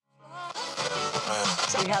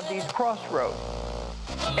we have these crossroads.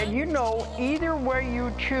 And you know, either way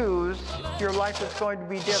you choose, your life is going to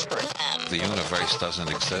be different. The universe doesn't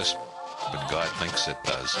exist, but God thinks it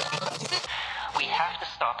does. We have to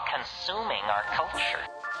stop consuming our culture.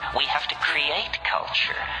 We have to create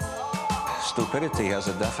culture. Stupidity has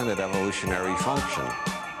a definite evolutionary function.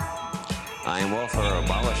 I am all for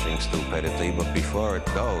abolishing stupidity, but before it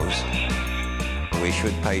goes, we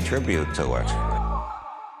should pay tribute to it.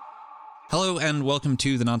 Hello and welcome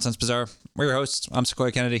to the Nonsense Bazaar. We're your hosts. I'm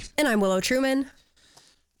Sequoia Kennedy. And I'm Willow Truman.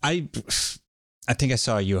 I think I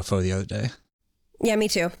saw a UFO the other day. Yeah, me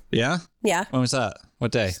too. Yeah? Yeah. When was that?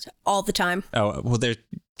 What day? Just all the time. Oh, well, they're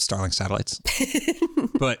Starlink satellites.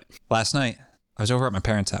 But last night, I was over at my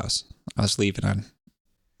parents' house. I was leaving. I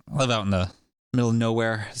live out in the middle of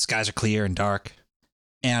nowhere. The skies are clear and dark.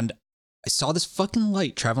 And I saw this fucking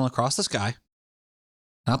light traveling across the sky.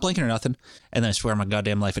 Not blinking or nothing. And then I swear on my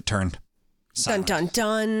goddamn life, it turned. Silent. Dun, dun,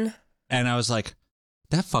 dun. And I was like,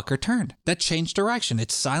 that fucker turned. That changed direction.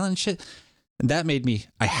 It's silent shit. And that made me,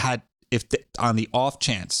 on the off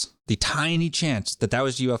chance, the tiny chance that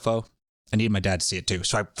was UFO, I needed my dad to see it too.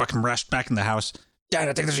 So I fucking rushed back in the house. Dad,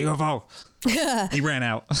 I think there's a UFO. He ran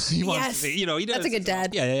out. He wanted to see, he does. That's a good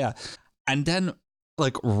dad. Yeah. And then,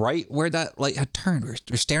 like, right where that light had turned, we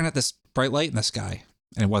were staring at this bright light in the sky,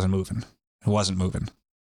 and it wasn't moving.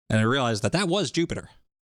 And I realized that was Jupiter.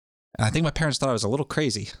 And I think my parents thought I was a little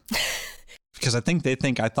crazy because I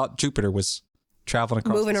thought Jupiter was traveling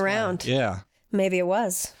across moving the sky. around. Yeah. Maybe it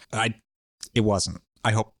was. It wasn't.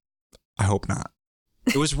 I hope not.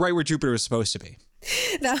 It was right where Jupiter was supposed to be.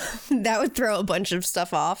 That would throw a bunch of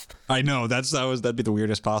stuff off. I know. That'd be the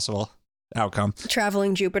weirdest possible outcome.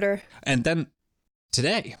 Traveling Jupiter. And then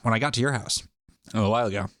today, when I got to your house a little while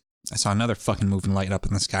ago, I saw another fucking moving light up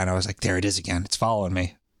in the sky, and I was like, there it is again. It's following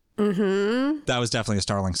me. Mm-hmm. That was definitely a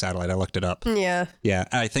Starlink satellite. I looked it up. Yeah. Yeah.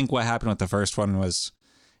 I think what happened with the first one was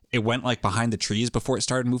it went like behind the trees before it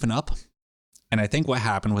started moving up. And I think what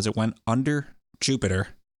happened was it went under Jupiter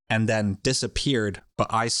and then disappeared. But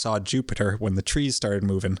I saw Jupiter when the trees started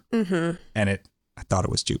moving. Mm-hmm. And I thought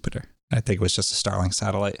it was Jupiter. I think it was just a Starlink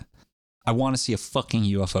satellite. I want to see a fucking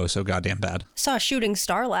UFO so goddamn bad. Saw a shooting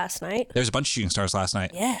star last night. There was a bunch of shooting stars last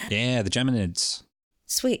night. Yeah. Yeah, the Geminids.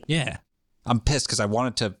 Sweet. Yeah. I'm pissed because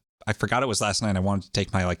I forgot it was last night. I wanted to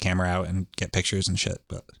take my camera out and get pictures and shit,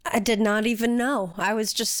 but I did not even know. I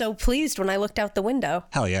was just so pleased when I looked out the window.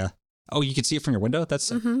 hell yeah. Oh, you could see it from your window? That's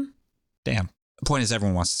Damn. The point is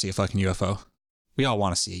everyone wants to see a fucking UFO. We all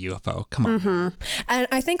want to see a UFO. Come on. Mm-hmm. And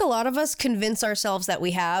I think a lot of us convince ourselves that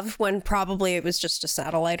we have when probably it was just a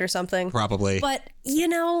satellite or something. Probably. But,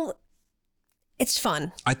 it's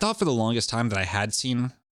fun. I thought for the longest time that I had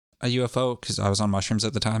seen a UFO because I was on mushrooms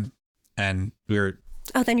at the time and we were...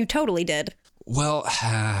 Oh, then you totally did. Well,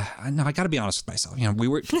 no, I got to be honest with myself.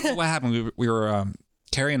 What happened? We were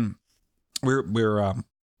carrying... We were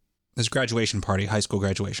this graduation party, high school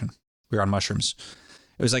graduation. We were on mushrooms.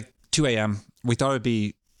 It was like 2 a.m. We thought it would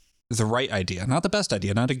be the right idea, not the best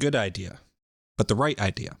idea, not a good idea, but the right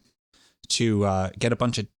idea to get a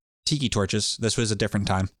bunch of tiki torches. This was a different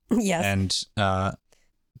time. Yes. And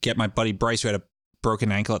get my buddy Bryce, who had a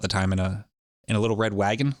broken ankle at the time, in a little red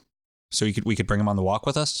wagon, so we could bring him on the walk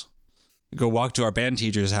with us. Go walk to our band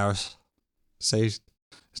teacher's house, say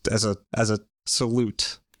as a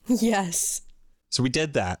salute. Yes. So we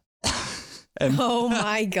did that. And oh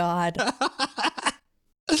my God.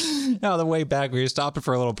 on the way back, we were stopping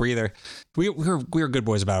for a little breather. We were good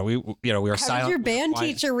boys about it. We were silent. How did your band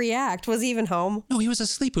teacher react? Was he even home? No, he was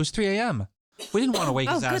asleep. It was 3 a.m. We didn't want to wake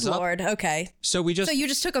his ass good up. Lord. Okay. So you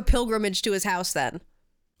just took a pilgrimage to his house then?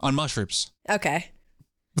 On mushrooms. Okay.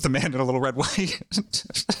 With a man in a little red wagon.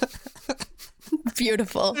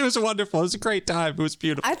 Beautiful. It was wonderful. It was a great time. It was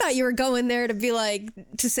beautiful. I thought you were going there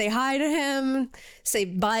to say hi to him, say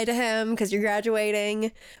bye to him because you're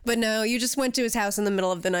graduating. But no, you just went to his house in the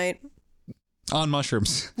middle of the night. On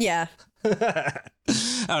mushrooms. Yeah. I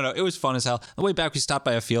don't know. It was fun as hell. On the way back, we stopped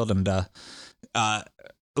by a field and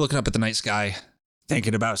looking up at the night sky,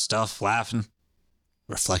 thinking about stuff, laughing,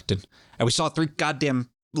 reflecting. And we saw 3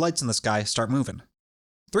 goddamn lights in the sky start moving.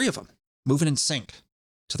 3 of them moving in sync.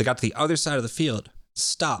 So they got to the other side of the field,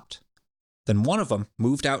 stopped. Then one of them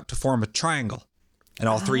moved out to form a triangle, and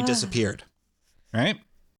all 3 disappeared. Right?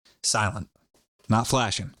 Silent. Not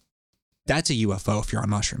flashing. That's a UFO if you're on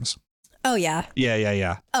mushrooms. Oh, yeah.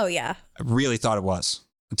 Yeah. Oh, yeah. I really thought it was.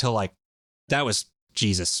 Until, that was,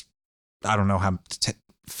 Jesus, I don't know how,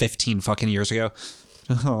 15 fucking years ago.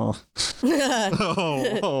 Oh.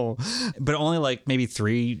 But only, maybe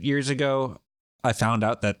 3 years ago, I found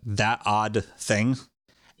out that odd thing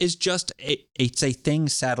is just it's a thing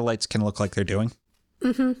satellites can look like they're doing.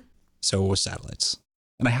 Mm-hmm. So was satellites.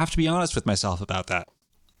 And I have to be honest with myself about that.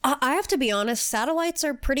 I have to be honest, satellites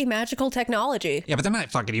are pretty magical technology. Yeah, but they're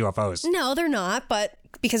not fucking UFOs. No, they're not, but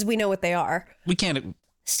because we know what they are. We can't...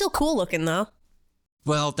 Still cool looking, though.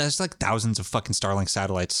 Well, there's like thousands of fucking Starlink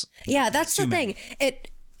satellites. Yeah, that's the thing. It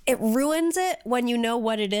ruins it when you know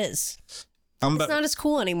what it is. It's not as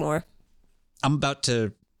cool anymore. I'm about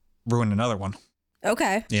to ruin another one.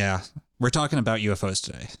 Okay. Yeah. We're talking about UFOs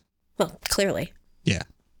today. Well, clearly. Yeah.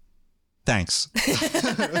 Thanks.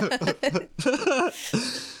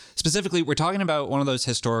 Specifically, we're talking about one of those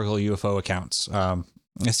historical UFO accounts. A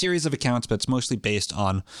series of accounts, but it's mostly based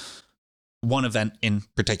on one event in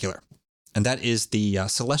particular. And that is the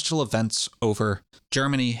celestial events over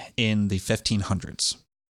Germany in the 1500s.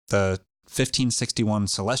 The 1561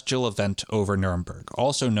 celestial event over Nuremberg,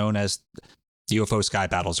 also known as the UFO sky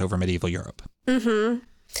battles over medieval Europe. Mm-hmm.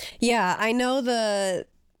 Yeah, I know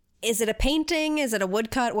is it a painting? Is it a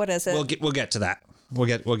woodcut? What is it? We'll get to that. We'll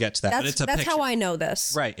get to that. But it's a that's picture. how I know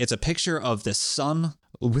this. Right. It's a picture of this sun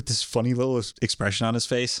with this funny little expression on his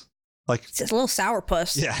face. Like It's a little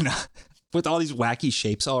sourpuss. Yeah, I know. With all these wacky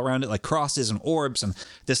shapes all around it, like crosses and orbs and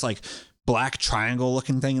this like black triangle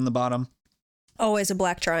looking thing in the bottom. Always a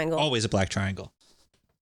black triangle. Always a black triangle.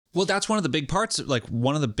 Well, that's one of the big parts, like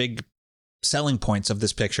one of the big selling points of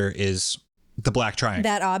this picture is the black triangle.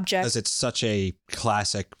 That object. Because it's such a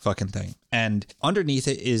classic fucking thing. And underneath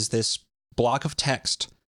it is this block of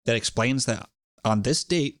text that explains that on this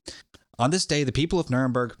day, the people of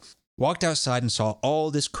Nuremberg walked outside and saw all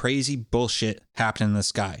this crazy bullshit happening in the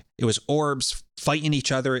sky. It was orbs fighting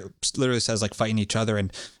each other. It literally says like fighting each other.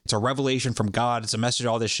 And it's a revelation from God. It's a message,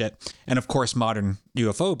 all this shit. And of course, modern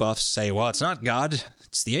UFO buffs say, well, it's not God.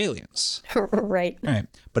 It's the aliens. Right. Right.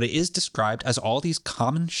 But it is described as all these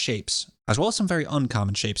common shapes, as well as some very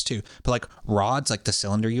uncommon shapes too. But like rods, like the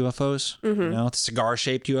cylinder UFOs, you know, the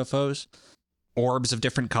cigar-shaped UFOs. Orbs of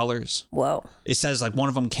different colors. Whoa. It says like one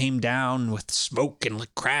of them came down with smoke and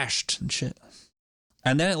like crashed and shit.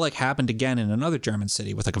 And then it like happened again in another German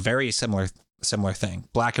city with like a very similar thing.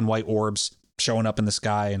 Black and white orbs showing up in the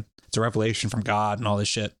sky and it's a revelation from God and all this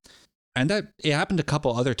shit. And that it happened a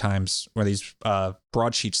couple other times where these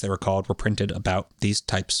broadsheets, they were called, were printed about these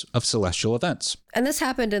types of celestial events. And this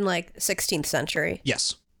happened in like 16th century.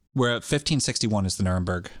 Yes. Where 1561 is the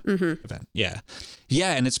Nuremberg event. Yeah.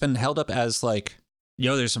 Yeah, and it's been held up as like,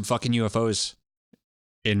 yo, there's some fucking UFOs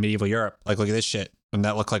in medieval Europe. Like, look at this shit. And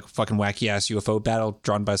that looked like a fucking wacky-ass UFO battle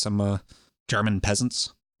drawn by some German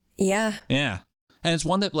peasants. Yeah. Yeah. And it's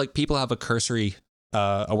one that, like, people have a cursory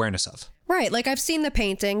awareness of. Right. Like, I've seen the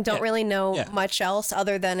painting. Don't really know much else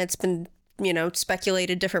other than it's been, you know,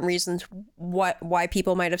 speculated different reasons why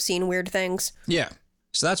people might have seen weird things. Yeah.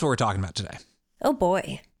 So that's what we're talking about today. Oh,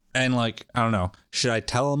 boy. And like, I don't know, should I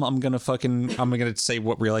tell them I'm going to say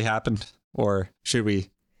what really happened, or should we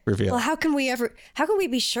reveal? Well, how can we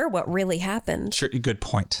be sure what really happened? Sure, good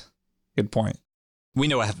point. We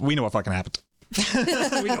know what fucking happened.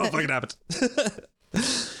 We know what fucking happened.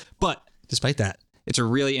 But despite that, it's a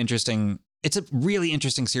really interesting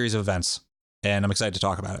series of events, and I'm excited to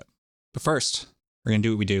talk about it. But first, we're going to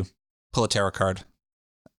do what we do. Pull a tarot card,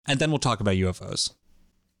 and then we'll talk about UFOs.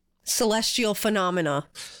 Celestial phenomena.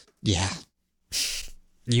 Yeah.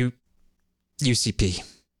 UCP.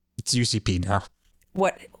 It's UCP now.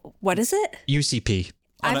 What is it? UCP.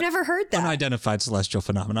 I've never heard that. Unidentified celestial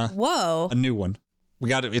phenomena. Whoa. A new one. We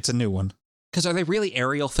got it. It's a new one. Because are they really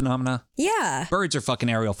aerial phenomena? Yeah. Birds are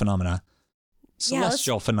fucking aerial phenomena.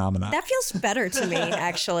 Celestial phenomena. That feels better to me,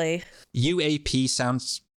 actually. UAP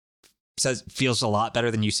feels a lot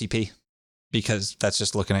better than UCP. Because that's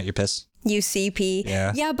just looking at your piss. UCP.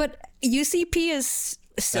 Yeah. Yeah, but UCP is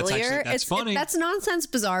sillier. That's funny. That's Nonsense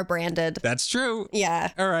Bizarre branded. That's true.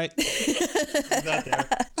 Yeah. All right. Not there.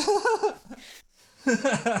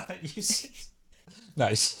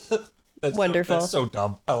 Nice. That's wonderful. That's so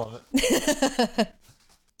dumb. I love it.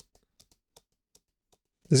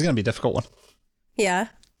 This is going to be a difficult one. Yeah.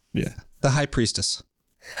 Yeah. The High Priestess.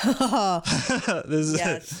 This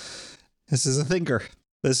is a thinker.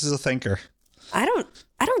 I don't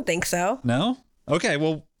think so. No? Okay,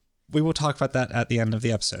 well, we will talk about that at the end of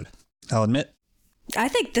the episode. I'll admit. I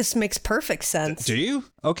think this makes perfect sense. Do you?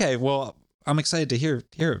 Okay, well, I'm excited to hear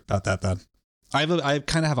about that then. I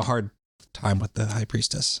kind of have a hard time with the High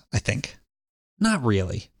Priestess, I think. Not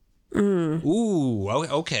really. Ooh,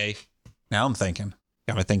 okay. Now I'm thinking.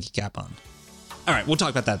 Got my thinking cap on. All right, we'll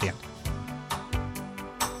talk about that at the end.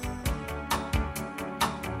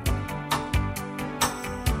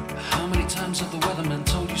 How many times have the weathermen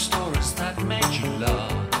told you stories that made you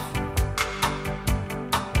laugh?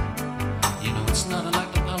 You know, it's not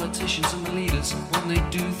unlike the politicians and the leaders when they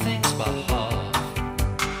do things by half.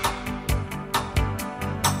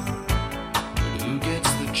 But who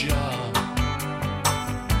gets the job?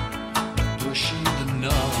 Pushing the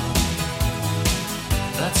knob.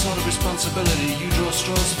 That sort of responsibility you draw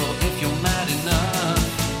straws for if you're mad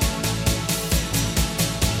enough.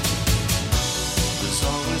 There's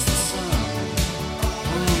always the sun.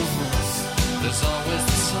 There's always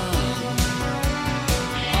the sun.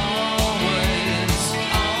 Always,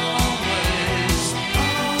 always, always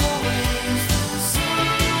the sun.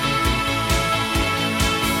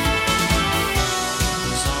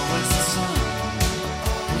 There's always the sun.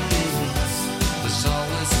 There's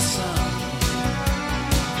always the sun.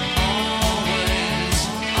 Always, always,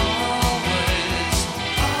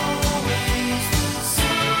 always the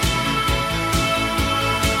sun.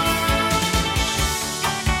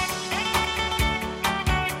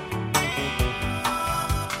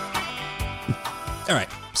 All right.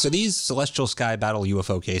 So these celestial sky battle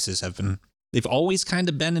UFO cases they've always kind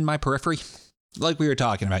of been in my periphery. Like we were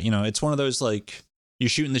talking about, it's one of those like you're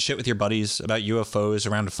shooting the shit with your buddies about UFOs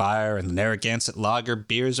around a fire and the Narragansett lager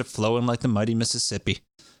beers are flowing like the mighty Mississippi.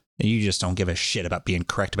 And you just don't give a shit about being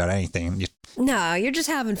correct about anything. No, you're just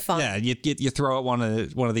having fun. Yeah, you throw out one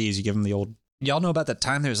of these, you give them the old. Y'all know about that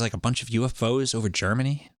time there was like a bunch of UFOs over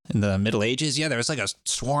Germany in the Middle Ages? Yeah, there was like a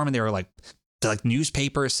swarm and they were like, the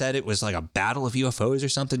newspaper said it was like a battle of UFOs or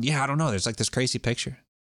something. Yeah, I don't know. There's like this crazy picture.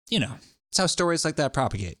 It's how stories like that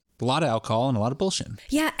propagate. A lot of alcohol and a lot of bullshit.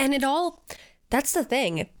 Yeah, and that's the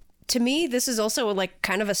thing. To me, this is also like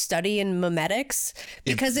kind of a study in memetics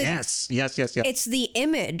because Yes. It's the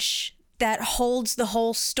image that holds the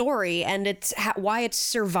whole story, and it's why it's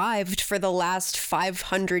survived for the last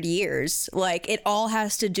 500 years. Like, it all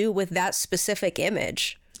has to do with that specific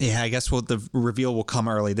image. Yeah, I guess the reveal will come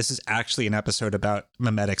early. This is actually an episode about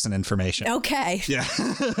memetics and information. Okay. Yeah.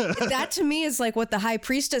 That to me is like what the high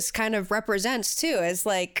priestess kind of represents too, is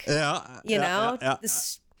like,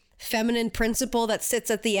 this feminine principle that sits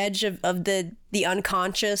at the edge of the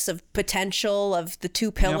unconscious, of potential, of the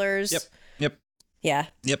two pillars. Yep. Yeah.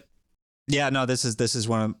 Yep. Yeah, no, this is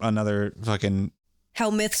another fucking... How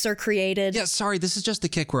myths are created. Yeah, sorry, this is just the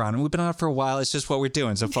kick we're on. We've been on it for a while. It's just what we're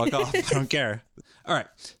doing, so fuck off. I don't care. All right.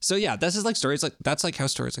 So yeah, this is like stories like that's like how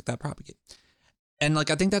stories like that propagate. And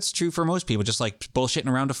like I think that's true for most people, just like bullshitting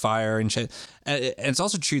around a fire and shit. And it's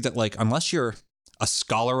also true that like unless you're a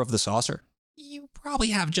scholar of the saucer, you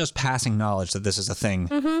probably have just passing knowledge that this is a thing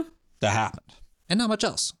that happened. And not much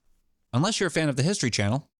else. Unless you're a fan of the History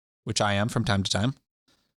Channel, which I am from time to time.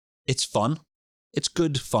 It's fun. It's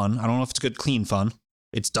good fun. I don't know if it's good, clean fun.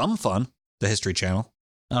 It's dumb fun, the History Channel.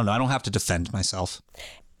 I don't know. I don't have to defend myself.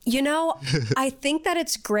 I think that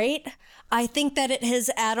it's great. I think that it has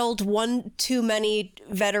addled one too many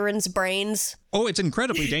veterans' brains. Oh, it's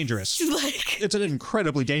incredibly dangerous. It's an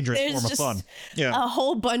incredibly dangerous form of fun. Yeah. A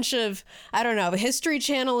whole bunch of, I don't know, the History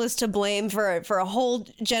Channel is to blame for a whole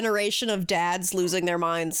generation of dads losing their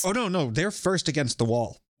minds. Oh, no. They're first against the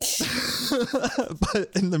wall. But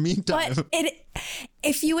in the meantime... But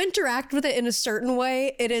if you interact with it in a certain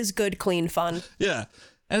way, it is good, clean fun. Yeah.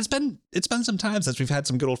 And it's been some time since we've had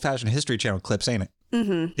some good old-fashioned History Channel clips, ain't it?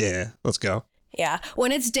 Mm-hmm. Yeah, let's go. Yeah.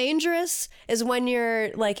 When it's dangerous is when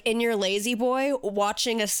you're like in your lazy boy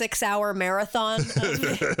watching a 6-hour marathon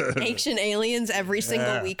of Ancient Aliens every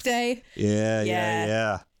single weekday.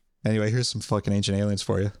 Yeah. Anyway, here's some fucking Ancient Aliens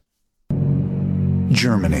for you.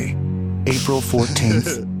 Germany, April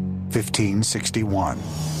 14th, 1561.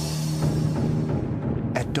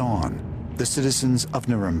 At dawn, the citizens of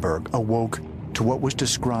Nuremberg awoke to what was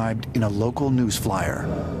described in a local news flyer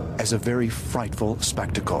as a very frightful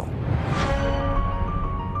spectacle.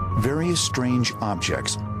 Various strange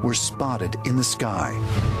objects were spotted in the sky,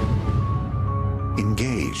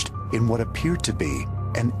 engaged in what appeared to be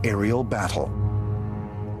an aerial battle.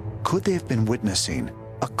 Could they have been witnessing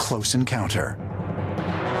a close encounter?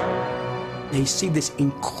 They see this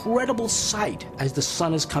incredible sight as the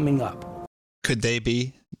sun is coming up. Could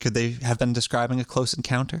they have been describing a close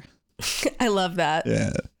encounter? I love that.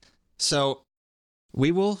 Yeah. So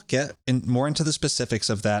we will get more into the specifics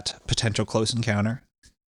of that potential close encounter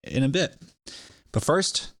in a bit. But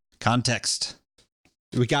first, context.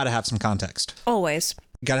 We got to have some context. Always.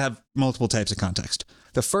 We got to have multiple types of context.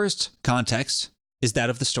 The first context is that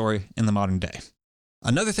of the story in the modern day.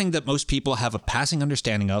 Another thing that most people have a passing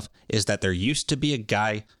understanding of is that there used to be a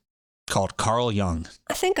guy called Carl Jung.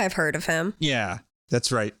 I think I've heard of him. Yeah,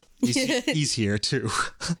 that's right. He's here too.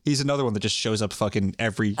 He's another one that just shows up fucking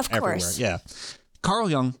everywhere. Yeah. Carl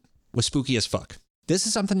Jung was spooky as fuck. This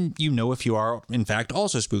is something you know if you are, in fact,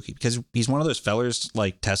 also spooky, because he's one of those fellers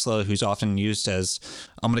like Tesla who's often used as,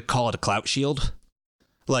 I'm going to call it a clout shield.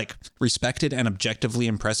 like respected and objectively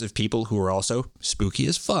impressive people who are also spooky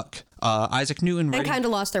as fuck. Isaac Newton and kind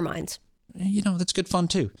of lost their minds. That's good fun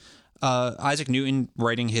too. Isaac Newton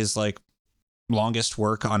writing his like longest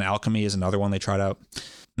work on alchemy is another one they tried out.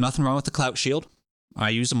 Nothing wrong with the clout shield. I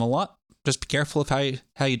use them a lot. Just be careful of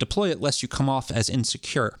how you deploy it, lest you come off as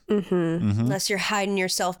insecure. Unless you're hiding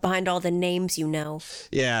yourself behind all the names you know.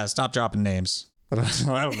 Yeah, stop dropping names. I don't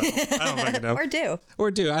know. I don't fucking know.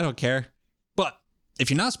 Or do. I don't care. But if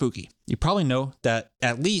you're not spooky, you probably know that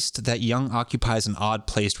at least that Jung occupies an odd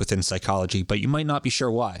place within psychology, but you might not be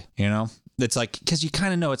sure why, It's like, because you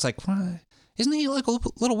kind of know, it's like, why? Isn't he like a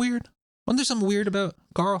little weird? Wasn't there something weird about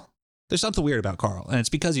Carl? There's something weird about Carl, and it's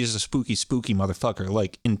because he's a spooky motherfucker,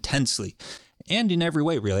 like intensely. And in every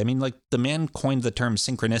way, really. I mean, like the man coined the term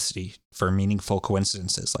synchronicity for meaningful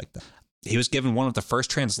coincidences like that. He was given one of the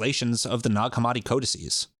first translations of the Nag Hammadi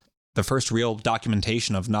codices, the first real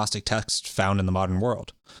documentation of Gnostic text found in the modern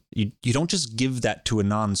world. You don't just give that to a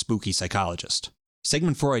non-spooky psychologist.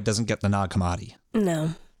 Sigmund Freud doesn't get the Nag Hammadi.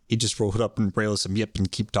 No. He just rolled up and railed some yip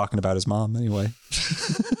and keep talking about his mom anyway.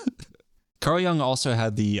 Carl Jung also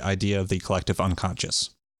had the idea of the collective unconscious.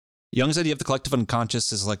 Jung's idea of the collective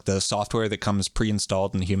unconscious is like the software that comes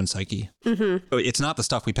pre-installed in the human psyche. It's not the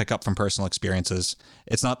stuff we pick up from personal experiences.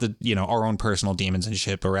 It's not the, our own personal demons and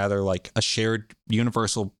shit, but rather like a shared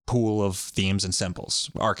universal pool of themes and symbols,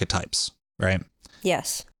 archetypes, right?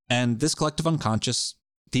 Yes. And this collective unconscious,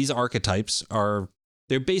 these archetypes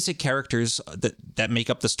they're basic characters that make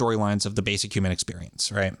up the storylines of the basic human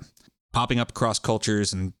experience, right? Popping up across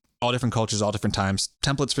cultures and all different cultures, all different times.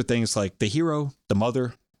 Templates for things like the hero, the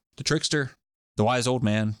mother, the trickster, the wise old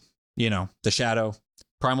man, the shadow,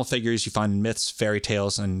 primal figures you find in myths, fairy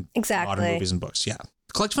tales, and modern movies and books. Yeah.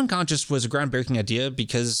 The collective unconscious was a groundbreaking idea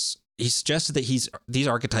because he suggested that these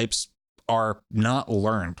archetypes are not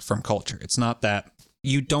learned from culture. It's not that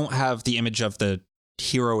you don't have the image of the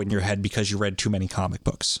hero in your head because you read too many comic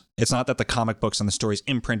books. It's not that the comic books and the stories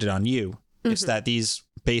imprinted on you. It's that these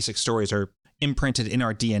basic stories are imprinted in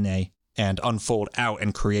our DNA and unfold out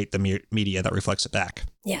and create the media that reflects it back.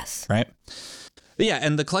 Yes. Right? But yeah,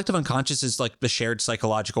 and the collective unconscious is like the shared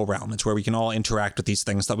psychological realm. It's where we can all interact with these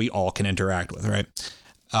things that we all can interact with, right?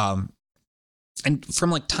 And from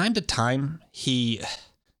like time to time,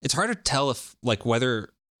 it's hard to tell if like whether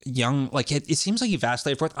Jung, like it seems like he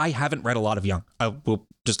vacillated forth. I haven't read a lot of Jung. Let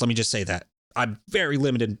me just say that. I'm very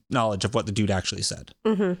limited knowledge of what the dude actually said.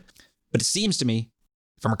 But it seems to me,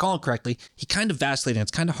 if I'm recalling correctly, he kind of vacillated. And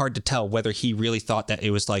it's kind of hard to tell whether he really thought that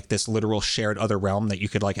it was like this literal shared other realm that you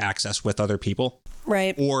could like access with other people.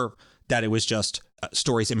 Right. Or that it was just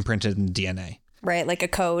stories imprinted in the DNA. Right. Like a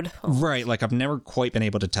code. Right. Like I've never quite been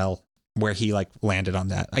able to tell where he like landed on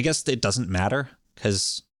that. I guess it doesn't matter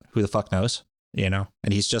because who the fuck knows, And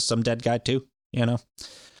he's just some dead guy too,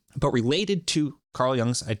 But related to Carl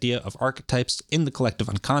Jung's idea of archetypes in the collective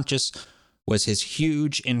unconscious was his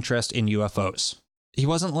huge interest in UFOs. He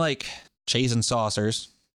wasn't like chasing saucers,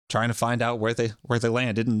 trying to find out where they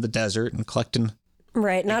landed in the desert and collecting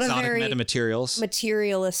not exotic a very metamaterials.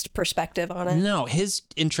 Materialist perspective on it. No, his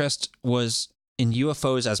interest was in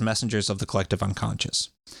UFOs as messengers of the collective unconscious.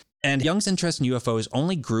 And Jung's interest in UFOs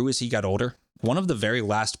only grew as he got older. One of the very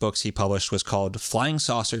last books he published was called Flying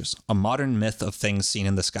Saucers, A Modern Myth of Things Seen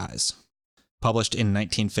in the Skies, published in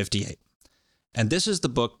 1958. And this is the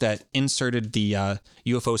book that inserted the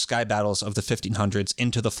UFO sky battles of the 1500s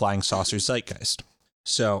into the flying saucer zeitgeist.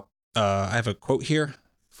 So I have a quote here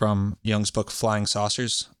from Jung's book Flying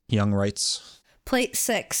Saucers. Jung writes, Plate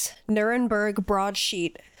 6, Nuremberg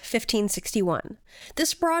Broadsheet, 1561.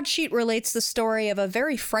 This broadsheet relates the story of a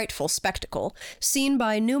very frightful spectacle seen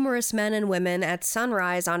by numerous men and women at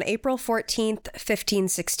sunrise on April 14th,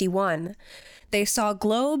 1561. They saw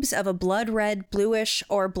globes of a blood-red, bluish,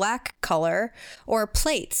 or black color, or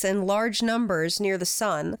plates in large numbers near the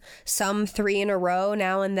sun, some 3 in a row,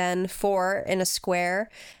 now and then 4 in a square,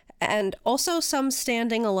 and also some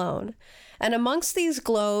standing alone. And amongst these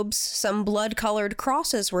globes, some blood-colored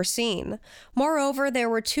crosses were seen. Moreover, there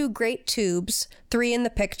were 2 great tubes, 3 in the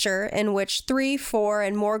picture, in which 3, 4,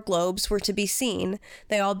 and more globes were to be seen.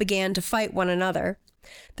 They all began to fight one another.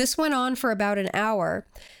 This went on for about an hour.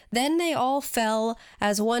 Then they all fell,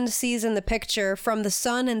 as one sees in the picture, from the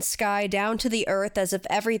sun and sky down to the earth as if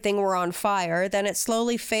everything were on fire. Then it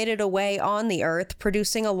slowly faded away on the earth,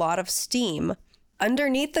 producing a lot of steam.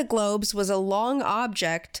 Underneath the globes was a long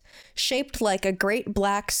object shaped like a great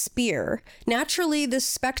black spear. Naturally, this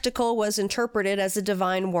spectacle was interpreted as a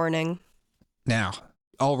divine warning. Now,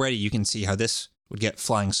 already you can see how this would get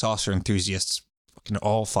flying saucer enthusiasts fucking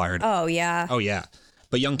all fired. Oh, yeah. Oh, yeah.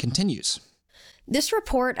 But Jung continues. This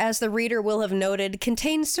report, as the reader will have noted,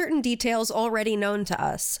 contains certain details already known to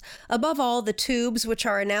us. Above all, the tubes, which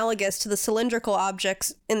are analogous to the cylindrical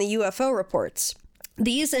objects in the UFO reports.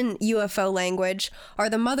 These, in UFO language, are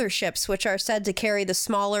the motherships, which are said to carry the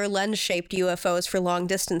smaller, lens-shaped UFOs for long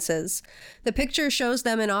distances. The picture shows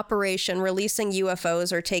them in operation, releasing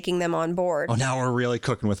UFOs or taking them on board. Oh, now we're really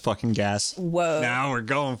cooking with fucking gas. Whoa. Now we're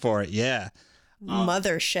going for it, yeah.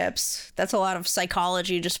 Motherships. That's a lot of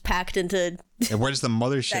psychology just packed into and where does the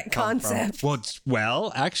mothership that come concept. From?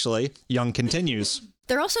 Well, actually, Young continues.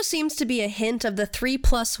 There also seems to be a hint of the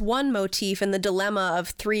 3+1 motif in the dilemma of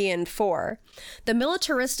 3 and 4. The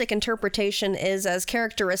militaristic interpretation is as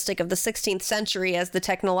characteristic of the 16th century as the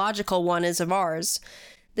technological one is of ours.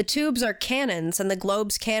 The tubes are cannons and the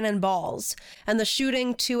globes cannonballs, and the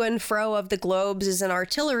shooting to and fro of the globes is an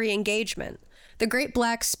artillery engagement. The great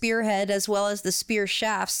black spearhead as well as the spear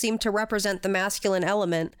shafts seem to represent the masculine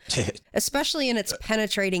element, especially in its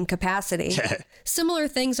penetrating capacity. Similar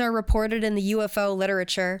things are reported in the UFO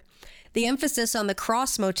literature. The emphasis on the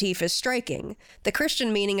cross motif is striking. The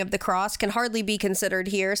Christian meaning of the cross can hardly be considered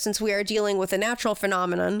here since we are dealing with a natural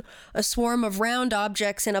phenomenon, a swarm of round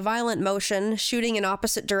objects in a violent motion, shooting in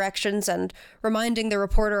opposite directions and reminding the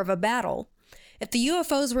reporter of a battle. If the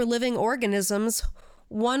UFOs were living organisms,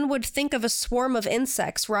 one would think of a swarm of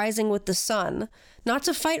insects rising with the sun, not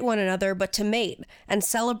to fight one another, but to mate and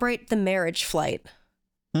celebrate the marriage flight.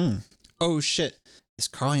 Oh, shit. Is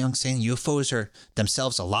Carl Jung saying UFOs are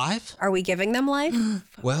themselves alive? Are we giving them life?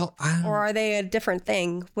 Well, or are they a different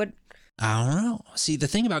thing? I don't know. See, the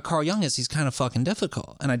thing about Carl Jung is he's kind of fucking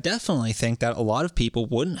difficult. And I definitely think that a lot of people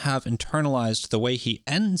wouldn't have internalized the way he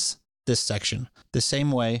ends this section the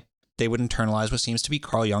same way they would internalize what seems to be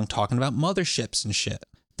Carl Jung talking about motherships and shit.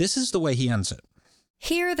 This is the way he ends it.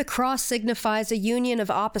 Here, the cross signifies a union of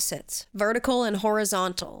opposites, vertical and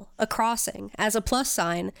horizontal, a crossing. As a plus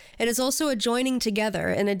sign, it is also a joining together,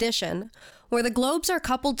 in addition. Where the globes are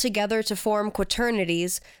coupled together to form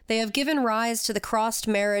quaternities, they have given rise to the crossed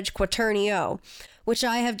marriage quaternio, which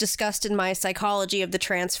I have discussed in my Psychology of the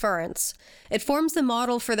Transference. It forms the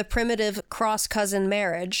model for the primitive cross-cousin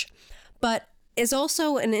marriage, but is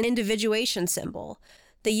also an individuation symbol,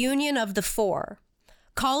 the union of the four.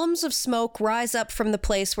 Columns of smoke rise up from the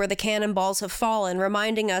place where the cannonballs have fallen,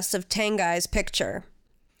 reminding us of Tangai's picture.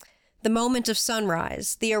 The moment of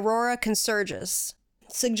sunrise, the aurora consurgis,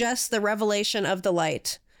 suggests the revelation of the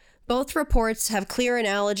light. Both reports have clear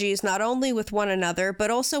analogies not only with one another, but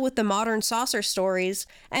also with the modern saucer stories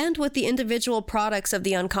and with the individual products of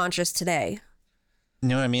the unconscious today. You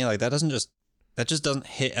know what I mean? Like, that just doesn't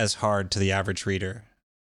hit as hard to the average reader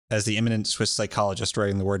as the eminent Swiss psychologist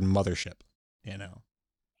writing the word mothership, you know?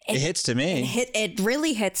 It hits to me. It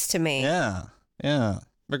really hits to me. Yeah.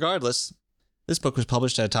 Regardless, this book was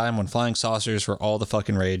published at a time when flying saucers were all the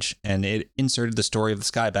fucking rage, and it inserted the story of the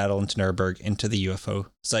sky battle into Nuremberg into the UFO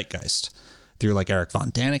zeitgeist through like Eric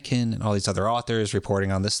von Daniken and all these other authors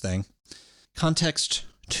reporting on this thing. Context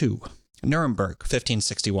 2. Nuremberg,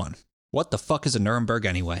 1561. What the fuck is a Nuremberg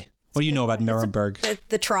anyway? What do you know about Nuremberg?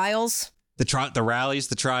 The trials? The rallies,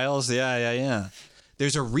 the trials? Yeah.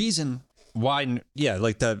 There's a reason why,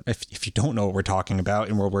 if you don't know what we're talking about,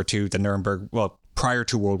 in World War II, the Nuremberg, well, prior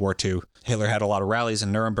to World War II, Hitler had a lot of rallies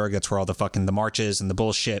in Nuremberg. That's where all the marches and the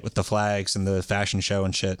bullshit with the flags and the fashion show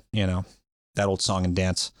and shit, you know, that old song and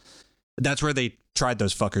dance. That's where they tried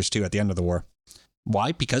those fuckers too at the end of the war.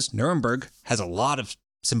 Why? Because Nuremberg has a lot of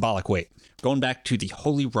symbolic weight. Going back to the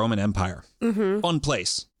Holy Roman Empire. Fun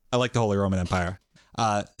place. I like the Holy Roman Empire.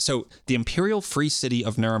 So the imperial free city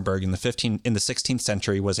of Nuremberg in the 16th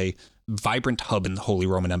century was a vibrant hub in the Holy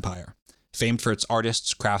Roman Empire, famed for its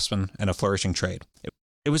artists, craftsmen, and a flourishing trade.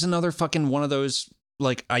 It was another fucking one of those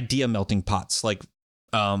like idea melting pots, like,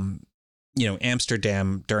 Amsterdam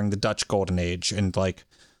during the Dutch Golden Age and like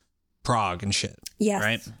Prague and shit. Yes.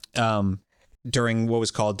 Right. During what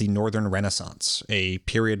was called the Northern Renaissance, a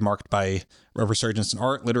period marked by a resurgence in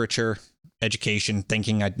art, literature, education,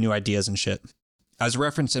 thinking, new ideas and shit. As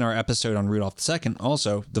referenced in our episode on Rudolph II,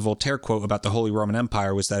 also, the Voltaire quote about the Holy Roman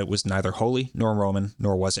Empire was that it was neither holy nor Roman,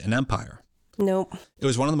 nor was it an empire. Nope. It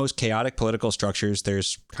was one of the most chaotic political structures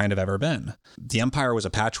there's kind of ever been. The empire was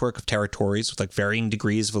a patchwork of territories with like varying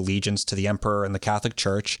degrees of allegiance to the emperor and the Catholic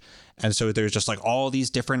Church. And so there's just like all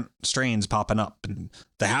these different strains popping up and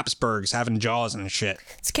the Habsburgs having jaws and shit.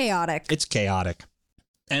 It's chaotic.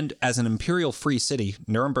 And as an imperial free city,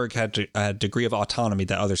 Nuremberg had a degree of autonomy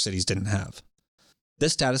that other cities didn't have.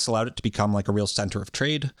 This status allowed it to become like a real center of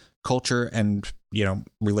trade, culture, and,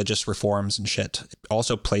 religious reforms and shit. It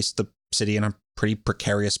also placed the city in a pretty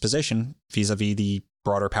precarious position vis-a-vis the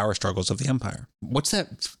broader power struggles of the empire. What's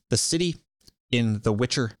that? The city in The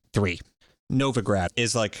Witcher 3. Novigrad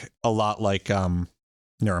is like a lot like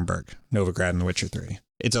Nuremberg. Novigrad in The Witcher 3.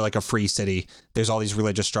 It's like a free city. There's all these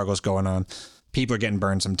religious struggles going on. People are getting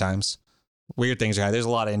burned sometimes. Weird things are happening. There's a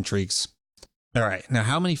lot of intrigues. All right. Now,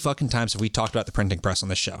 how many fucking times have we talked about the printing press on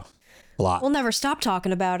this show? A lot. We'll never stop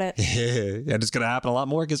talking about it. Yeah, it's going to happen a lot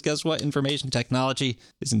more because guess what? Information technology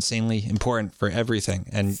is insanely important for everything.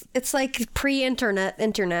 And it's like pre-internet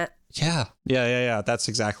internet. Yeah. That's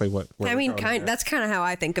exactly what that's kind of how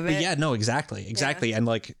I think of it. But yeah, no, exactly. Yeah. And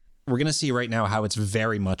like, we're going to see right now how it's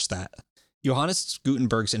very much that. Johannes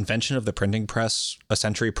Gutenberg's invention of the printing press a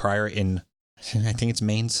century prior in, I think it's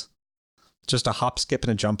Mainz, just a hop, skip,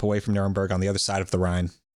 and a jump away from Nuremberg on the other side of the Rhine.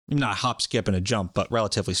 Not a hop, skip, and a jump, but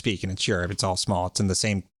relatively speaking, it's Europe. It's all small. It's in the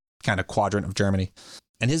same kind of quadrant of Germany.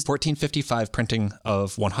 And his 1455 printing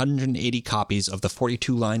of 180 copies of the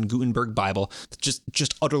 42-line Gutenberg Bible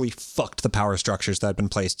just utterly fucked the power structures that had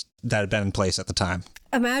been in place at the time.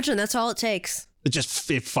 Imagine, that's all it takes. It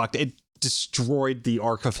fucked. It destroyed the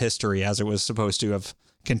arc of history as it was supposed to have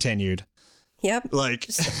continued. Yep. Like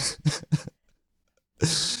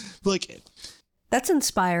that's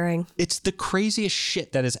inspiring. It's the craziest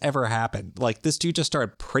shit that has ever happened. Like, this dude just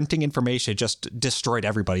started printing information, just destroyed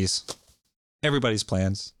everybody's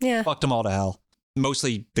plans. Yeah. Fucked them all to hell.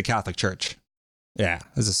 Mostly the Catholic Church. Yeah.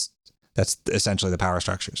 That's essentially the power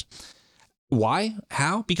structures. Why?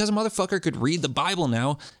 How? Because a motherfucker could read the Bible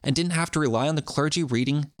now and didn't have to rely on the clergy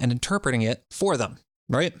reading and interpreting it for them,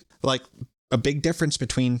 right? Like, a big difference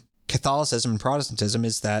between Catholicism and Protestantism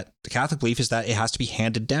is that the Catholic belief is that it has to be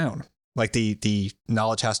handed down. Like, the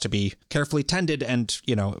knowledge has to be carefully tended and,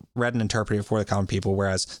 read and interpreted for the common people,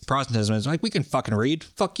 whereas Protestantism is like, we can fucking read.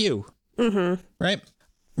 Fuck you. Mm-hmm. Right?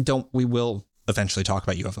 We will eventually talk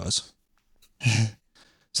about UFOs.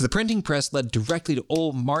 So the printing press led directly to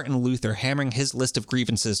old Martin Luther hammering his list of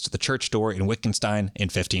grievances to the church door in Wittgenstein in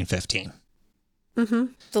 1515. Mm-hmm.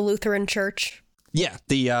 The Lutheran Church. Yeah,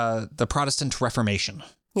 the Protestant Reformation.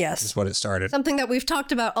 Yes. Is what it started. Something that we've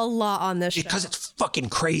talked about a lot on this show. Because it's fucking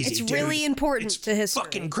crazy, It's really important to history.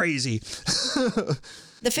 Fucking crazy. The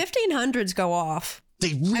 1500s go off.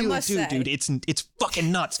 They really do, dude. It's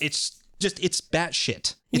fucking nuts. It's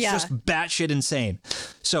batshit. It's just batshit insane.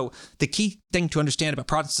 So the key thing to understand about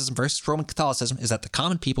Protestantism versus Roman Catholicism is that the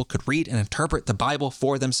common people could read and interpret the Bible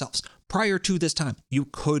for themselves. Prior to this time, you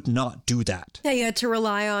could not do that. Yeah, you had to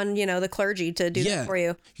rely on, the clergy to do that for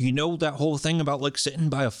you. You know that whole thing about like sitting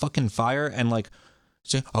by a fucking fire and like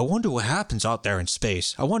saying, I wonder what happens out there in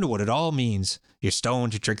space. I wonder what it all means. You're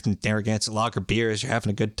stoned, you're drinking Narragansett lager beers, you're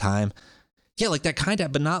having a good time. Yeah, like that kind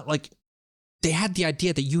of, but not like, they had the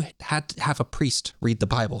idea that you had to have a priest read the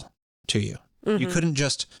Bible to you. Mm-hmm. You couldn't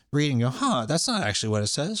just read and go, that's not actually what it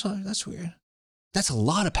says. Oh, that's weird. That's a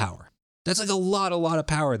lot of power. That's like a lot of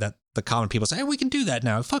power that the common people say, hey, we can do that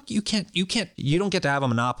now. Fuck, you don't get to have a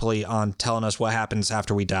monopoly on telling us what happens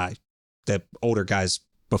after we die. The older guys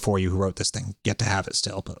before you who wrote this thing get to have it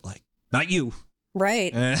still, but like, not you.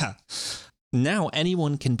 Right. Yeah. Now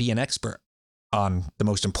anyone can be an expert on the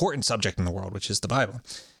most important subject in the world, which is the Bible.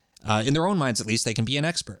 In their own minds, at least, they can be an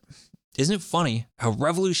expert. Isn't it funny how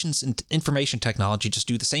revolutions in information technology just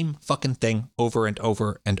do the same fucking thing over and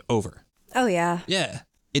over and over? Oh, yeah. Yeah.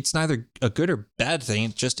 It's neither a good or bad thing.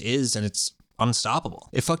 It just is, and it's unstoppable.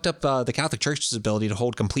 It fucked up the Catholic Church's ability to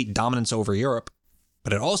hold complete dominance over Europe,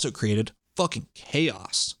 but it also created fucking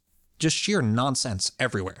chaos. Just sheer nonsense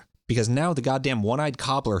everywhere. Because now the goddamn one-eyed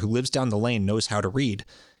cobbler who lives down the lane knows how to read.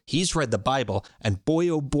 He's read the Bible, and boy,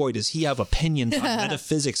 oh boy, does he have opinions on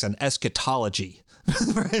metaphysics and eschatology.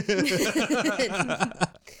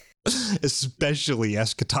 Especially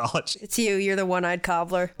eschatology. It's you. You're the one-eyed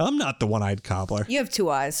cobbler. I'm not the one-eyed cobbler. You have 2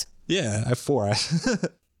 eyes. Yeah, I have 4 eyes.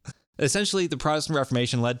 Essentially, the Protestant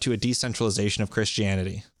Reformation led to a decentralization of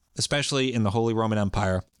Christianity, especially in the Holy Roman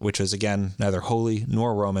Empire, which was, again, neither holy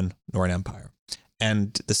nor Roman nor an empire.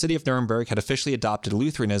 And the city of Nuremberg had officially adopted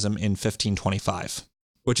Lutheranism in 1525.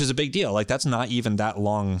 Which is a big deal. Like, that's not even that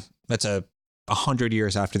long. That's 100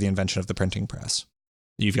 years after the invention of the printing press.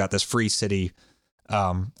 You've got this free city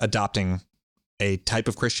adopting a type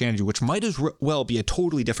of Christianity, which might as well be a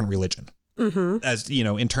totally different religion. Mm-hmm. As,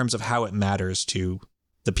 in terms of how it matters to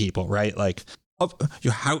the people, right? Like,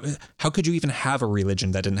 how could you even have a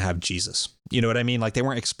religion that didn't have Jesus? You know what I mean? Like, they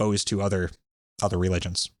weren't exposed to other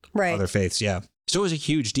religions, right? Other faiths, yeah. So it was a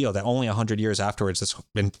huge deal that only 100 years afterwards,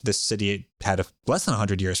 this city had less than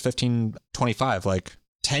 100 years, 1525, like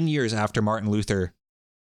 10 years after Martin Luther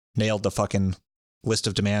nailed the fucking list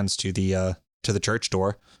of demands to the church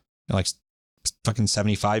door, like fucking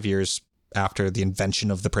 75 years after the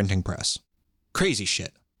invention of the printing press. Crazy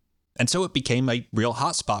shit. And so it became a real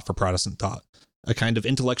hotspot for Protestant thought, a kind of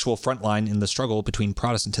intellectual front line in the struggle between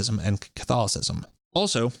Protestantism and Catholicism.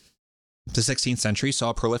 Also, the 16th century saw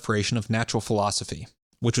a proliferation of natural philosophy,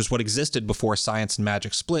 which was what existed before science and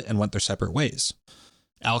magic split and went their separate ways.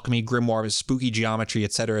 Alchemy, grimoires, spooky geometry,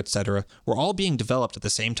 etc., were all being developed at the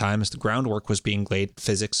same time as the groundwork was being laid in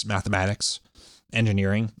physics, mathematics,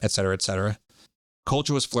 engineering, etc.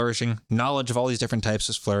 Culture was flourishing, knowledge of all these different types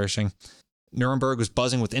was flourishing. Nuremberg was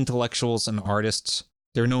buzzing with intellectuals and artists.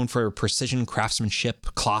 They were known for precision craftsmanship,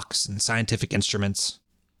 clocks, and scientific instruments.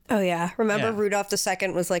 Oh, yeah. Remember Rudolph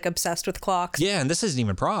II was like obsessed with clocks? Yeah, and this isn't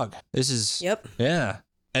even Prague. This is... Yep. Yeah.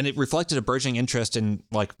 And it reflected a burgeoning interest in,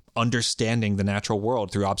 like, understanding the natural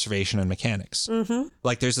world through observation and mechanics. Mm-hmm.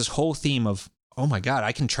 Like, there's this whole theme of, oh my God,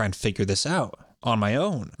 I can try and figure this out on my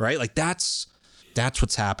own, right? Like, that's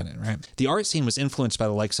what's happening, right? The art scene was influenced by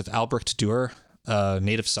the likes of Albrecht Dürer, a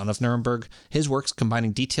native son of Nuremberg. His works,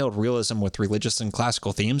 combining detailed realism with religious and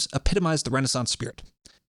classical themes, epitomized the Renaissance spirit.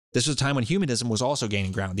 This was a time when humanism was also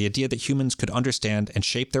gaining ground, the idea that humans could understand and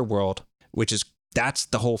shape their world, that's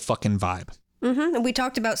the whole fucking vibe. Mm-hmm. And we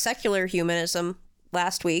talked about secular humanism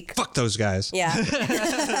last week. Fuck those guys. Yeah.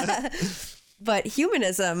 But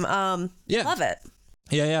humanism, love it.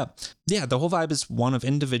 Yeah. The whole vibe is one of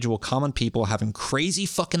individual common people having crazy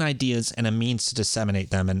fucking ideas and a means to disseminate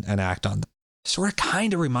them and act on them. Sort of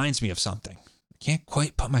kind of reminds me of something. I can't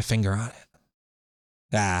quite put my finger on it.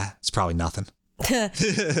 It's probably nothing.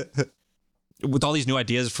 With all these new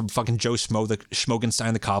ideas from fucking Joe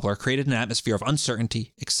Schmogenstein the cobbler, created an atmosphere of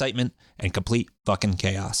uncertainty, excitement, and complete fucking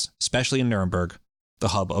chaos, especially in Nuremberg, the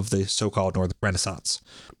hub of the so-called Northern Renaissance,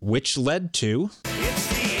 which led to... It's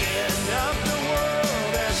the end of the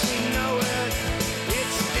world as we know it.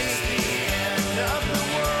 It's the end of the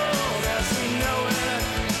world as we know it.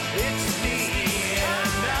 It's the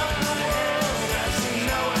end of the world as we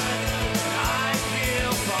know it. I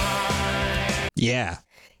feel fine. Yeah.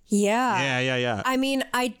 Yeah. I mean,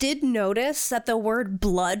 I did notice that the word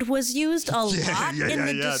blood was used a lot in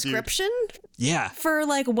the description. Dude. Yeah. For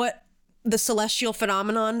like what the celestial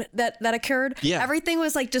phenomenon that occurred. Yeah. Everything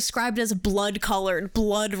was like described as blood colored,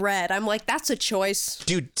 blood red. I'm like, that's a choice.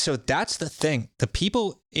 Dude, so that's the thing. The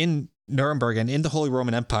people in Nuremberg and in the Holy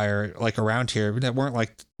Roman Empire, like around here, that weren't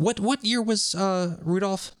like, what year was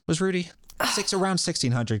Rudolph? Was Rudy? Around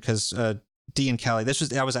 1600, because D and Kelly,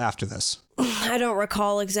 that was after this. I don't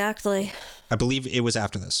recall exactly. I believe it was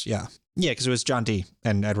after this. Yeah, because it was John Dee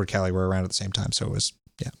and Edward Kelly were around at the same time, so it was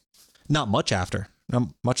not much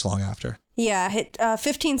long after. Yeah,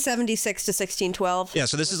 1576 to 1612. Yeah,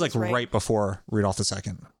 so this is like right before Rudolph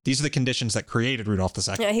II. These are the conditions that created Rudolph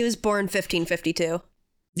II. Yeah, he was born 1552.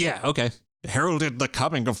 Yeah, okay. Heralded the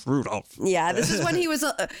coming of Rudolph. Yeah, this is when he was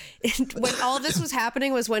when all of this was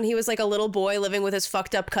happening was when he was like a little boy living with his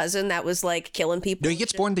fucked up cousin that was like killing people. No, he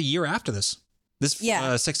gets born the year after this.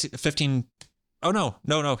 15. Oh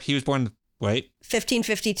no, he was born. Wait,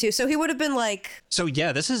 1552. So he would have been like. So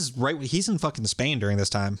yeah, this is right. He's in fucking Spain during this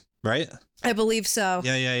time, right? I believe so.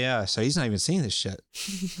 Yeah. So he's not even seeing this shit.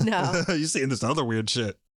 No, he's seeing this other weird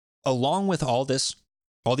shit. Along with all this.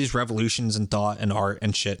 All these revolutions in thought and art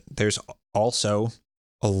and shit, there's also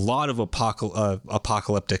a lot of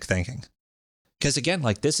apocalyptic thinking. Because again,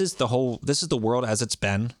 like this is the world as it's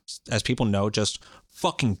been, as people know, just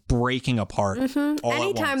fucking breaking apart. Mm-hmm.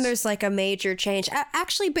 Anytime there's like a major change,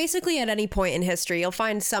 actually, basically at any point in history, you'll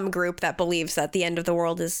find some group that believes that the end of the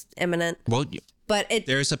world is imminent. Well, but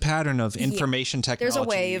there's a pattern of information technology. There's a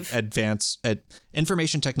wave.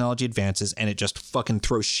 Information technology advances, and it just fucking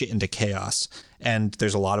throws shit into chaos. And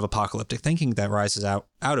there's a lot of apocalyptic thinking that rises out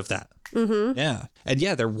of that. Mm-hmm. Yeah. And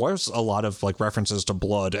yeah, there was a lot of like references to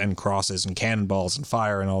blood and crosses and cannonballs and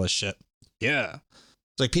fire and all this shit. Yeah.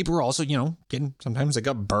 It's like people were also, sometimes they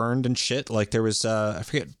got burned and shit. Like there was, I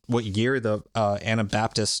forget what year the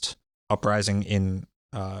Anabaptist uprising in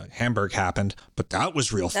Hamburg happened, but that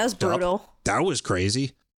was real. That was brutal. That was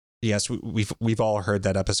crazy. Yes, we've all heard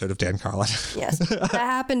that episode of Dan Carlin. Yes, that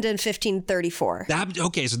happened in 1534.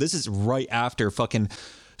 Okay, so this is right after fucking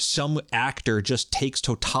some actor just takes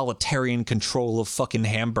totalitarian control of fucking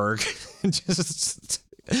Hamburg.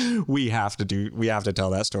 We have to tell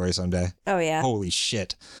that story someday. Oh yeah. Holy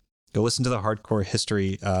shit. Go listen to the Hardcore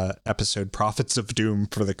History episode Prophets of Doom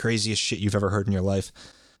for the craziest shit you've ever heard in your life.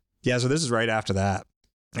 Yeah, so this is right after that.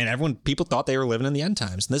 And people thought they were living in the end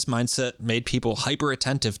times. And this mindset made people hyper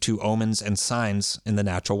attentive to omens and signs in the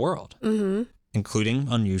natural world, including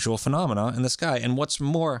unusual phenomena in the sky. And what's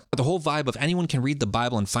more, the whole vibe of anyone can read the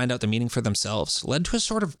Bible and find out the meaning for themselves led to a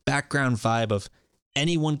sort of background vibe of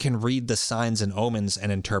anyone can read the signs and omens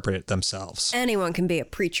and interpret it themselves. Anyone can be a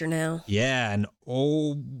preacher now. Yeah, and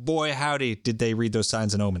oh boy, howdy, did they read those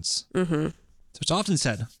signs and omens. Mm-hmm. So it's often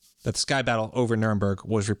said that the sky battle over Nuremberg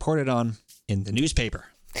was reported on in the newspaper.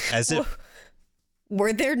 As if...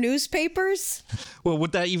 Were there newspapers? Well,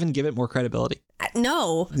 would that even give it more credibility?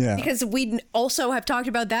 No, Yeah. Because we also have talked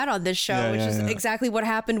about that on this show, which is exactly what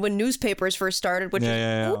happened when newspapers first started, which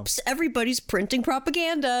is, oops, everybody's printing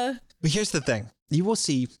propaganda. But here's the thing. You will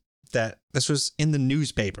see that this was in the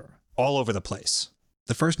newspaper all over the place.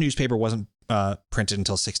 The first newspaper wasn't printed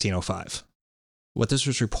until 1605. What this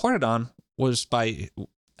was reported on was by...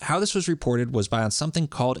 How this was reported was by on something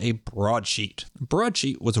called a broadsheet. A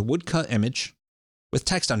broadsheet was a woodcut image with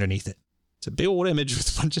text underneath it. It's a big old image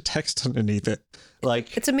with a bunch of text underneath it.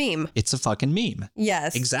 Like, it's a meme. It's a fucking meme.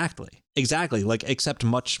 Yes. Exactly. Like, except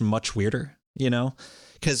much, much weirder, you know?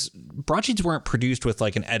 Because broadsheets weren't produced with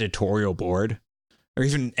like an editorial board or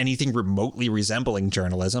even anything remotely resembling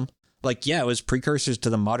journalism. Like, yeah, it was precursors to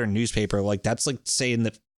the modern newspaper. Like, that's like saying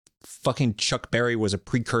that fucking Chuck Berry was a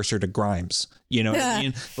precursor to Grimes. You know what I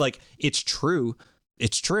mean? Like, it's true,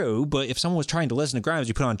 but if someone was trying to listen to Grimes,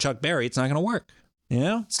 you put on Chuck Berry, it's not going to work. You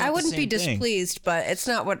know? I wouldn't be displeased, but it's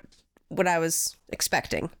not what I was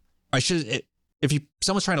expecting. If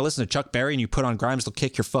someone's trying to listen to Chuck Berry and you put on Grimes, they'll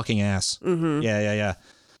kick your fucking ass. Mm-hmm. Yeah.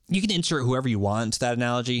 You can insert whoever you want into that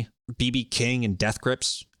analogy. BB King and Death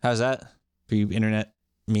Grips. How's that for you internet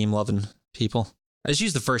meme loving people? I just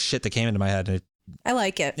used the first shit that came into my head. I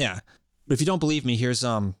like it. Yeah. But if you don't believe me, here's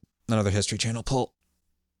another History Channel poll.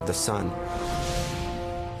 The sun.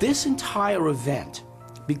 This entire event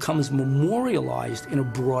becomes memorialized in a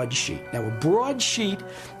broadsheet. Now, a broadsheet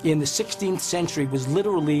in the 16th century was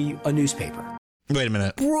literally a newspaper. Wait a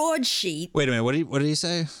minute. Broadsheet? Wait a minute. What did he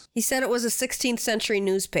say? He said it was a 16th century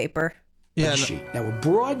newspaper. Yeah. Now, a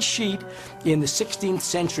broadsheet in the 16th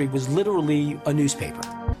century was literally a newspaper.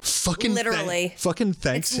 Fucking literally. Fucking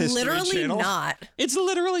thanks, It's History literally Channel. not. It's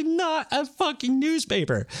literally not a fucking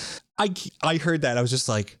newspaper. I heard that. I was just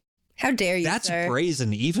like, how dare you, that's sir?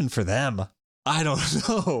 brazen even for them. I don't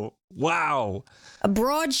know. Wow. A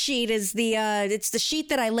broadsheet is it's the sheet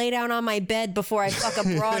that I lay down on my bed before I fuck a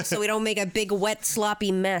broad so we don't make a big, wet,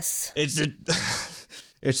 sloppy mess. It's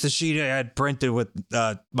the sheet I had printed with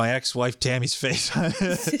my ex-wife Tammy's face on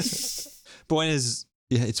it. Point is,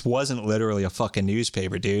 it wasn't literally a fucking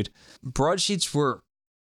newspaper, dude. Broadsheets were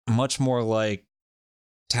much more like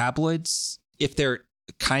tabloids. If they're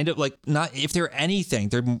kind of like, not if they're anything,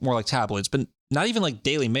 they're more like tabloids, but not even like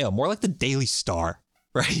Daily Mail, more like the Daily Star,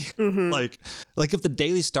 right? Mm-hmm. Like if the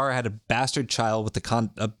Daily Star had a bastard child with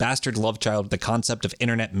a bastard love child with the concept of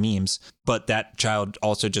internet memes, but that child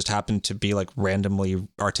also just happened to be like randomly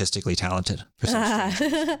artistically talented for some strange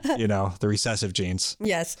reason. You know, the recessive genes.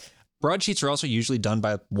 Yes. Broadsheets are also usually done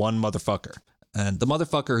by one motherfucker. And the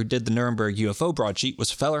motherfucker who did the Nuremberg UFO broadsheet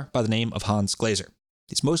was a feller by the name of Hans Glaser.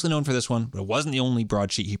 He's mostly known for this one, but it wasn't the only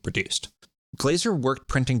broadsheet he produced. Glaser worked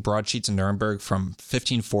printing broadsheets in Nuremberg from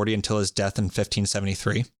 1540 until his death in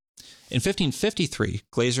 1573. In 1553,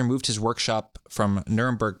 Glaser moved his workshop from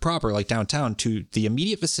Nuremberg proper, like downtown, to the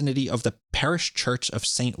immediate vicinity of the parish church of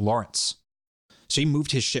St. Lawrence. So he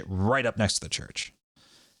moved his shit right up next to the church.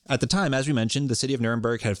 At the time, as we mentioned, the city of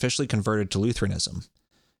Nuremberg had officially converted to Lutheranism.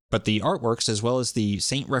 But the artworks, as well as the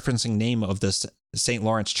saint referencing name of the St.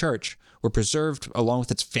 Lawrence Church, were preserved along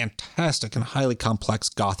with its fantastic and highly complex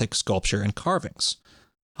Gothic sculpture and carvings.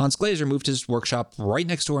 Hans Glaser moved his workshop right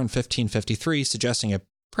next door in 1553, suggesting a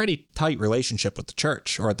pretty tight relationship with the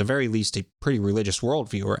church, or at the very least a pretty religious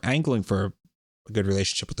worldview, or angling for a good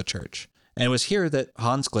relationship with the church. And it was here that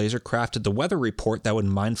Hans Glaser crafted the weather report that would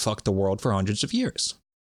mindfuck the world for hundreds of years.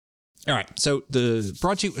 All right, so the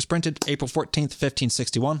broadsheet was printed April 14th,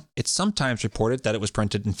 1561. It's sometimes reported that it was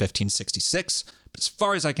printed in 1566, but as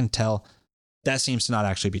far as I can tell, that seems to not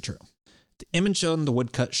actually be true. The image on the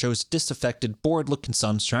woodcut shows a disaffected, bored-looking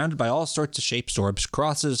sun surrounded by all sorts of shapes, orbs,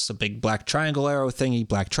 crosses, a big black triangle arrow thingy.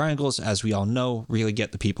 Black triangles, as we all know, really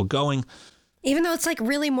get the people going. Even though it's like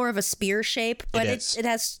really more of a spear shape, but it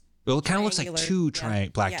has... Well, it kind of looks like two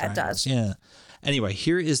black triangles. Yeah, it does. Yeah. Anyway,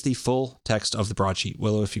 here is the full text of the broadsheet.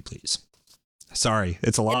 Willow, if you please. Sorry,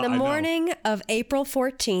 it's a lot. In the morning of April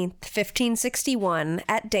 14th, 1561,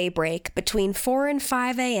 at daybreak, between 4 and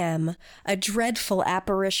 5 a.m., a dreadful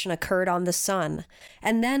apparition occurred on the sun,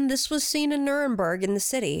 and then this was seen in Nuremberg in the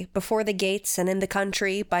city, before the gates and in the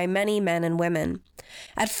country, by many men and women.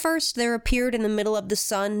 At first there appeared in the middle of the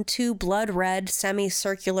sun 2 blood-red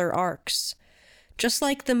semicircular arcs, just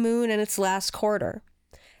like the moon in its last quarter.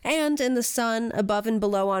 And in the sun, above and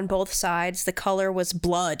below on both sides, the color was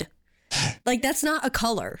blood. Like, that's not a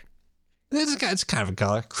color. It's kind of a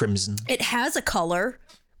color. Crimson. It has a color,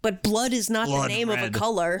 but blood is not the name red. of a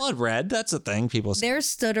color. Blood red, that's a thing people say. There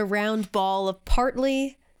stood a round ball of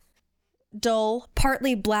partly dull,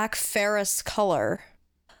 partly black ferrous color.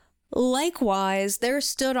 Likewise, there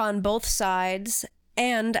stood on both sides,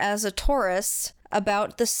 and as a torus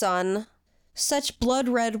about the sun, such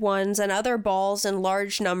blood-red ones and other balls in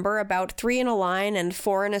large number, about 3 in a line and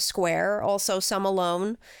 4 in a square, also some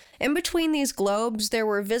alone. In between these globes there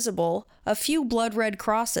were visible a few blood-red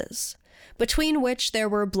crosses, between which there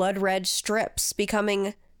were blood-red strips,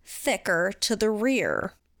 becoming thicker to the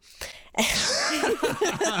rear.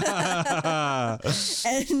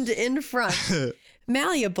 And in front,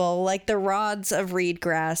 malleable like the rods of reed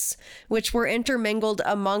grass, which were intermingled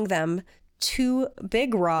among them, 2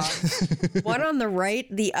 big rods, one on the right,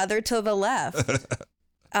 the other to the left.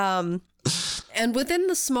 And within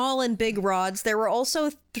the small and big rods, there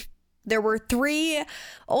were 3,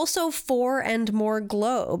 also 4 and more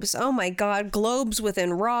globes. Oh my God, globes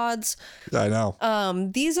within rods. I know.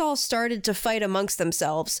 These all started to fight amongst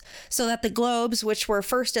themselves, so that the globes, which were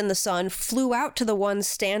first in the sun, flew out to the ones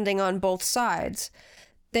standing on both sides.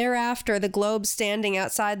 Thereafter, the globes standing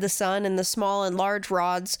outside the sun and the small and large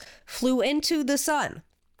rods flew into the sun.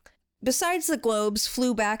 Besides, the globes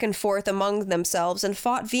flew back and forth among themselves and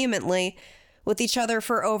fought vehemently with each other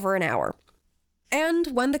for over an hour. And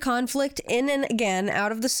when the conflict in and again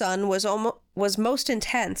out of the sun was most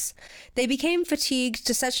intense, they became fatigued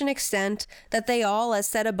to such an extent that they all, as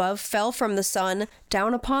said above, fell from the sun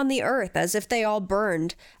down upon the earth as if they all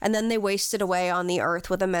burned, and then they wasted away on the earth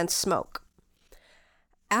with immense smoke.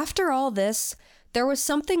 After all this, there was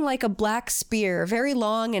something like a black spear, very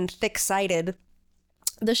long and thick-sided.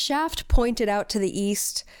 The shaft pointed out to the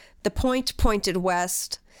east, the point pointed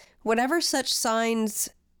west. Whatever such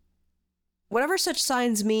signs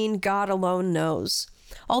mean, God alone knows.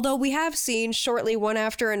 Although we have seen, shortly one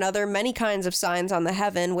after another, many kinds of signs on the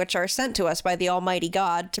heaven which are sent to us by the Almighty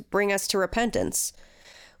God to bring us to repentance.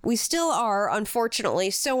 We still are, unfortunately,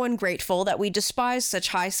 so ungrateful that we despise such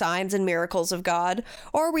high signs and miracles of God,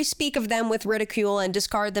 or we speak of them with ridicule and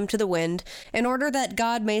discard them to the wind, in order that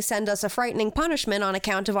God may send us a frightening punishment on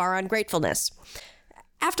account of our ungratefulness.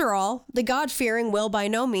 After all, the God-fearing will by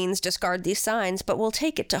no means discard these signs, but will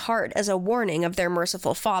take it to heart as a warning of their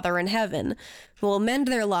merciful Father in heaven, who will mend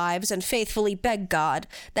their lives and faithfully beg God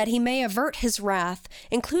that he may avert his wrath,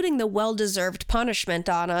 including the well-deserved punishment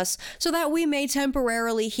on us, so that we may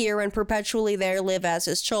temporarily here and perpetually there live as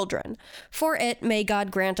his children. For it may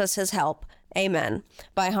God grant us his help. Amen.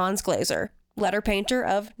 By Hans Glaser, letter painter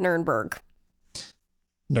of Nuremberg.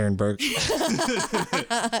 Nuremberg. Yeah,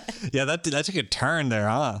 that took a turn there,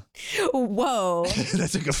 huh? Whoa. That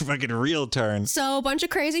took a fucking real turn. So a bunch of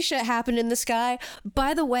crazy shit happened in the sky.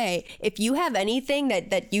 By the way, if you have anything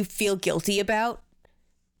that you feel guilty about,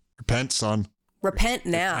 repent, son. Repent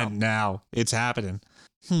now. Repent now. It's happening.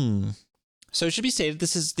 So it should be stated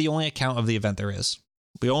this is the only account of the event there is.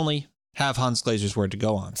 We only have Hans Glaser's word to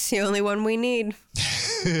go on. It's the only one we need.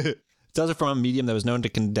 It does it from a medium that was known to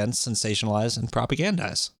condense, sensationalize, and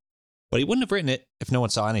propagandize. But he wouldn't have written it if no one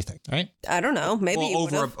saw anything, right? I don't know. Maybe he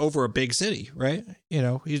over a big city, right? You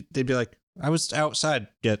know, they'd be like, I was outside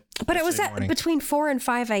yet. But it was between 4 and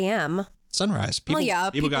 5 a.m. Sunrise. People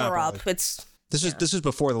are up. This was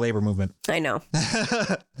before the labor movement. I know.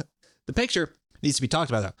 The picture needs to be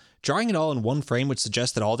talked about, though. Drawing it all in one frame would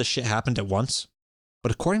suggest that all this shit happened at once.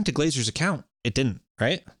 But according to Glaser's account, it didn't,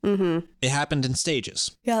 right? Mm-hmm. It happened in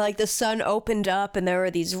stages. Yeah, like the sun opened up and there were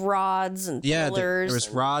these rods and pillars. There was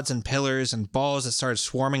rods and pillars and balls that started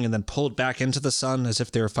swarming and then pulled back into the sun as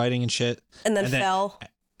if they were fighting and shit. And then fell.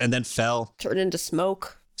 And then fell. Turned into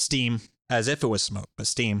smoke. Steam. As if it was smoke, but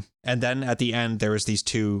steam. And then at the end, there was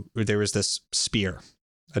this spear,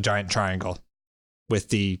 a giant triangle, with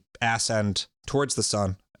the ass end towards the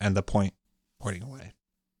sun and the point pointing away.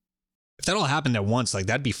 If that all happened at once, like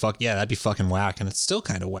that'd be fucking whack, and it's still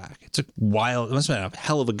kind of whack. It's it must have been a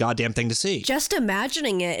hell of a goddamn thing to see. Just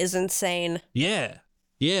imagining it is insane. Yeah.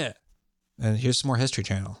 And here's some more History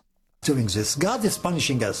Channel. Doing this, God is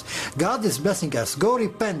punishing us. God is blessing us. Go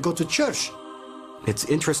repent, go to church. It's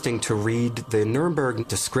interesting to read the Nuremberg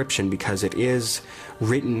description because it is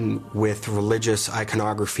written with religious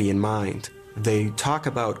iconography in mind. They talk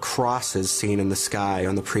about crosses seen in the sky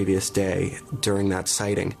on the previous day during that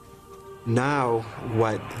sighting. Now,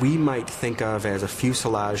 what we might think of as a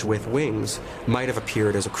fuselage with wings might have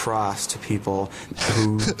appeared as a cross to people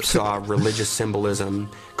who saw religious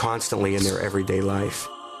symbolism constantly in their everyday life.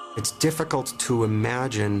 It's difficult to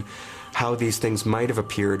imagine how these things might have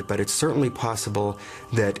appeared, but it's certainly possible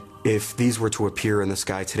that if these were to appear in the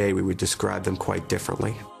sky today, we would describe them quite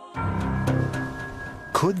differently.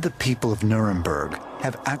 Could the people of Nuremberg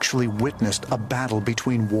have actually witnessed a battle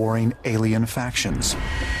between warring alien factions?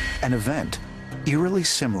 An event eerily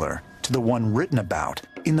similar to the one written about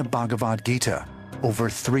in the Bhagavad Gita over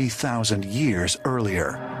 3,000 years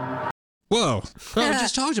earlier. Whoa. Oh, we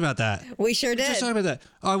just talked about that. We sure did. Just talked about that.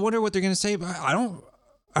 Oh, I wonder what they're going to say. But I don't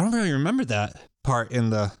really remember that part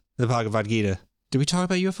in the Bhagavad Gita. Did we talk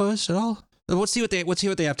about UFOs at all? Let's see what they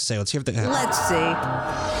have to say. Let's see.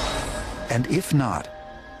 And if not,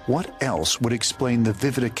 what else would explain the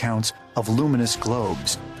vivid accounts of luminous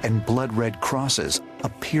globes and blood-red crosses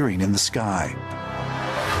appearing in the sky?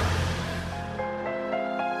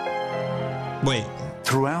 Wait.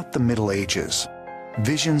 Throughout the Middle Ages,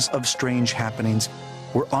 visions of strange happenings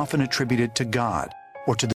were often attributed to God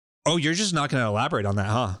or to the... Oh, you're just not going to elaborate on that,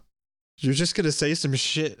 huh? You're just going to say some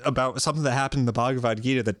shit about something that happened in the Bhagavad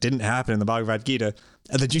Gita that didn't happen in the Bhagavad Gita,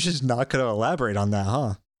 and then you're just not going to elaborate on that,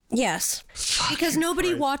 huh? Yes. Because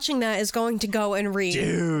nobody watching that is going to go and read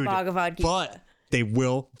Bhagavad Gita. But they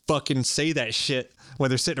will fucking say that shit when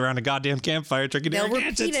they're sitting around a goddamn campfire drinking. They'll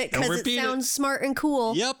repeat it because it sounds smart and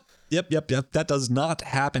cool. Yep. That does not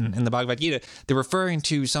happen in the Bhagavad Gita. They're referring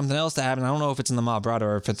to something else that happened. I don't know if it's in the Mahabharata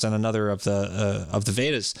or if it's in another of the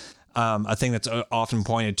Vedas. A thing that's often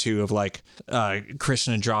pointed to of like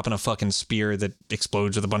Krishna dropping a fucking spear that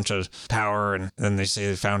explodes with a bunch of power, and then they say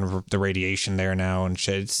they found the radiation there now and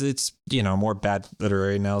shit. It's more bad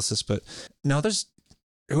literary analysis, but no, there's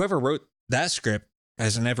whoever wrote that script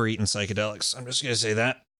has never eaten psychedelics. I'm just gonna say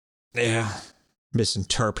that. Yeah,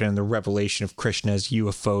 misinterpreting the revelation of Krishna as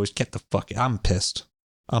UFOs. Get the fuck. I'm pissed.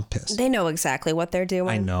 They know exactly what they're doing.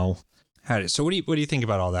 I know. So what do you think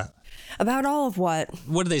about all that? About all of what?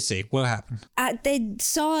 What did they see? What happened? They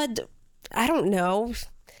saw, I don't know,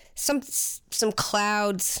 some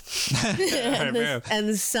clouds and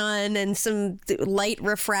the sun and some light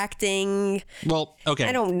refracting. Well, okay.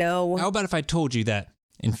 I don't know. How about if I told you that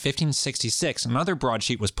in 1566, another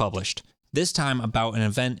broadsheet was published, this time about an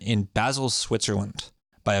event in Basel, Switzerland,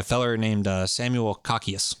 by a feller named Samuel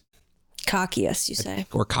Coccius. Coccius, you say?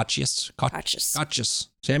 Or Coccius. Coccius.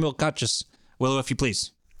 Samuel Coccius. Willow, if you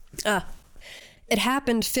please. It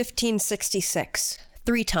happened 1566,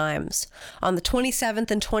 3 times, on the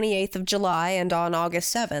 27th and 28th of July and on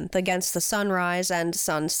August 7th, against the sunrise and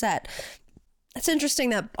sunset. It's interesting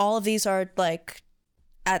that all of these are like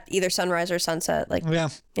at either sunrise or sunset. Like,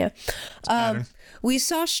 yeah. We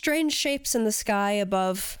saw strange shapes in the sky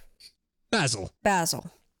above Basel.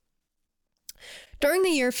 During the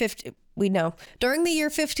year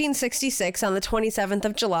 1566, on the 27th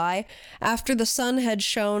of July, after the sun had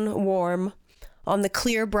shone warm on the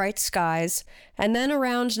clear, bright skies, and then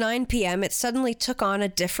around 9 p.m. it suddenly took on a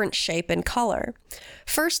different shape and color.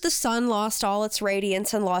 First, the sun lost all its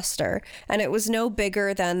radiance and luster, and it was no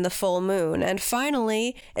bigger than the full moon, and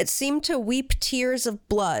finally, it seemed to weep tears of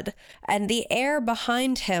blood, and the air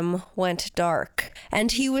behind him went dark,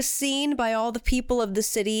 and he was seen by all the people of the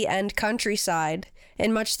city and countryside.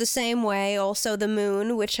 In much the same way, also the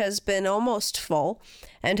moon, which has been almost full,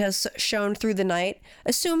 and has shone through the night,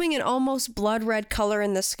 assuming an almost blood-red color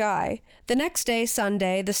in the sky. The next day,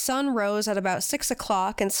 Sunday, the sun rose at about 6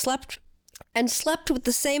 o'clock and slept with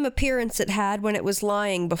the same appearance it had when it was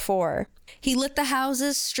lying before. He lit the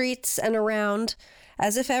houses, streets, and around,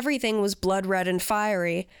 as if everything was blood-red and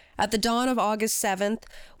fiery. At the dawn of August 7th,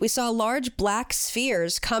 we saw large black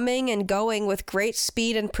spheres coming and going with great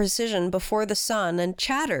speed and precision before the sun, and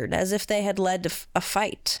chattered as if they had led a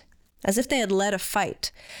fight.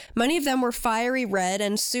 Many of them were fiery red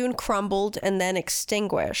and soon crumbled and then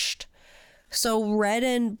extinguished. So red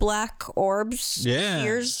and black orbs,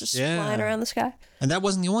 spheres just flying around the sky. And that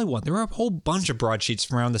wasn't the only one. There were a whole bunch of broadsheets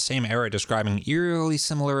from around the same era describing eerily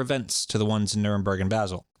similar events to the ones in Nuremberg and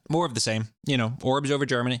Basel. More of the same. Orbs over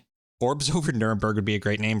Germany. Orbs over Nuremberg would be a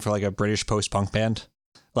great name for like a British post-punk band.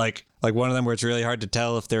 Like one of them where it's really hard to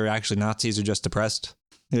tell if they're actually Nazis or just depressed.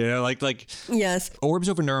 Yes. Orbs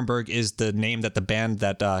over Nuremberg is the name that the band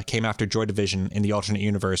that came after Joy Division in the alternate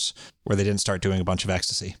universe where they didn't start doing a bunch of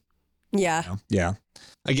ecstasy. Yeah. Yeah.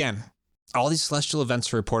 Again, all these celestial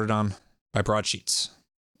events were reported on by broadsheets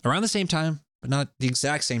around the same time, but not the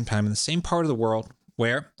exact same time in the same part of the world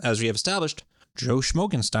where, as we have established, Joe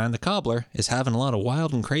Schmogenstein, the cobbler, is having a lot of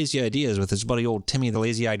wild and crazy ideas with his buddy old Timmy the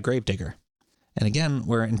lazy-eyed gravedigger. And again,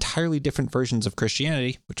 where entirely different versions of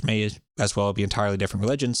Christianity, which may as well be entirely different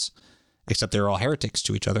religions, except they're all heretics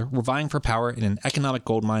to each other, were vying for power in an economic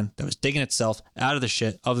goldmine that was digging itself out of the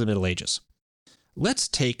shit of the Middle Ages. Let's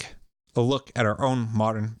take a look at our own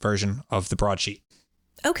modern version of the broadsheet.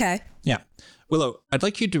 Okay. Yeah. Willow, I'd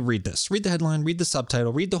like you to read this. Read the headline, read the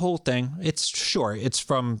subtitle, read the whole thing. It's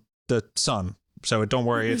from the Sun, So don't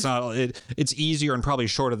worry. It's not. It's easier and probably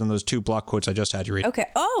shorter than those 2 block quotes I just had you read. Okay.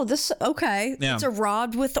 Oh, okay. Yeah. It's a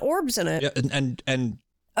rod with orbs in it. Yeah, and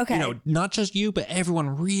okay. You know, not just you, but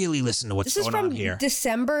everyone really listen to what's going on here. This is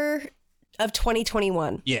from December of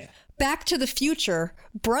 2021. Yeah. Back to the Future,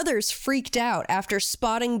 brothers freaked out after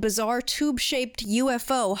spotting bizarre tube-shaped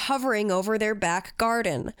UFO hovering over their back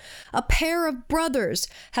garden. A pair of brothers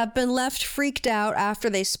have been left freaked out after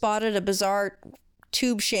they spotted a bizarre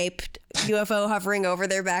tube-shaped UFO hovering over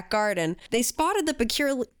their back garden. They spotted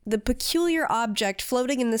the peculiar object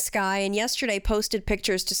floating in the sky and yesterday posted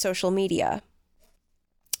pictures to social media.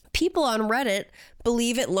 People on Reddit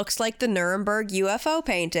believe it looks like the Nuremberg UFO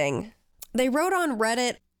painting. They wrote on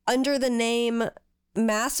Reddit under the name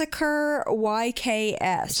Massacre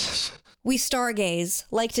YKS. We stargaze,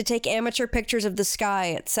 like to take amateur pictures of the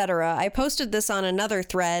sky, etc. I posted this on another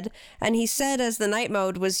thread, and he said as the night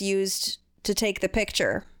mode was used to take the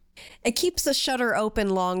picture. It keeps the shutter open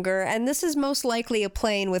longer, and this is most likely a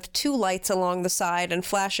plane with 2 lights along the side and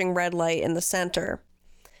flashing red light in the center.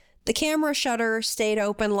 The camera shutter stayed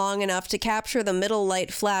open long enough to capture the middle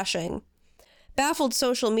light flashing. Baffled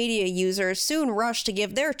social media users soon rushed to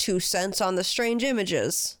give their 2 cents on the strange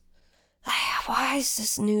images. Why is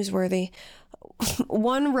this newsworthy?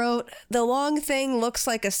 One wrote, "The long thing looks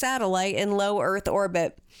like a satellite in low Earth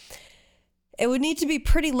orbit. It would need to be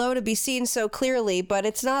pretty low to be seen so clearly, but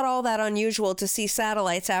it's not all that unusual to see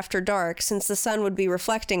satellites after dark, since the sun would be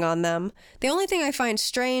reflecting on them. The only thing I find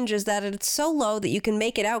strange is that it's so low that you can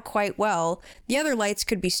make it out quite well. The other lights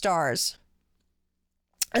could be stars."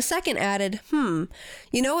 A second added, you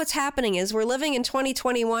know what's happening is we're living in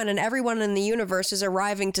 2021 and everyone in the universe is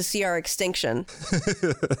arriving to see our extinction.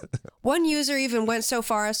 One user even went so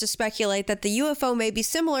far as to speculate that the UFO may be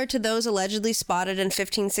similar to those allegedly spotted in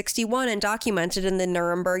 1561 and documented in the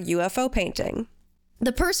Nuremberg UFO painting.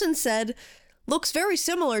 The person said, "Looks very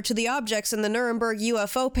similar to the objects in the Nuremberg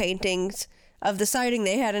UFO paintings of the sighting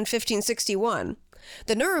they had in 1561.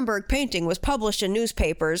 The Nuremberg painting was published in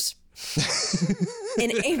newspapers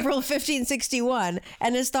in April 1561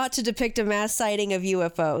 and is thought to depict a mass sighting of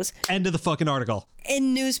UFOs." End of the fucking article.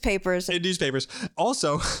 In newspapers.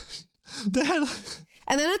 Also, the hell.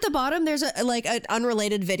 And then at the bottom, there's an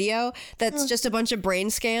unrelated video that's just a bunch of brain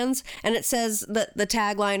scans, and it says that the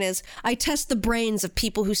tagline is, "I test the brains of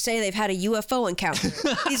people who say they've had a UFO encounter.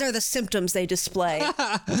 These are the symptoms they display."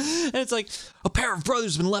 And it's like, a pair of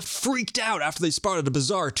brothers have been left freaked out after they spotted a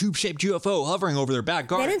bizarre tube-shaped UFO hovering over their back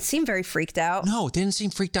garden. They didn't seem very freaked out. No, they didn't seem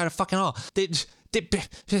freaked out at fucking all. They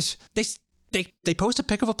post a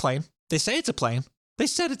pic of a plane. They say it's a plane. They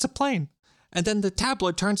said it's a plane. And then the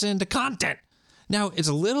tabloid turns it into content. Now, it's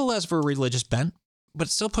a little less for a religious bent, but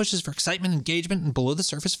it still pushes for excitement, engagement, and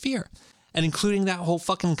below-the-surface fear. And including that whole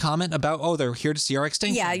fucking comment about, oh, they're here to see our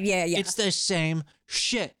extinction. Yeah. It's the same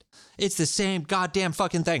shit. It's the same goddamn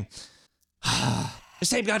fucking thing. The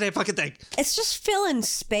same goddamn fucking thing. It's just filling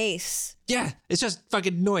space. Yeah, it's just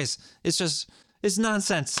fucking noise. It's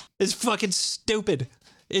nonsense. It's fucking stupid.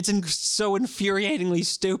 It's so infuriatingly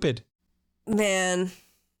stupid. Man.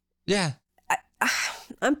 Yeah.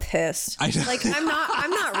 I'm pissed. I'm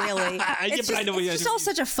not really. It's just all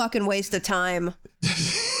such a fucking waste of time.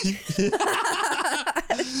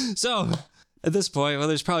 So, at this point, well,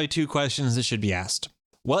 there's probably 2 questions that should be asked.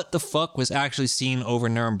 What the fuck was actually seen over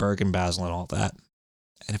Nuremberg and Basel and all that?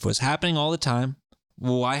 And if it was happening all the time,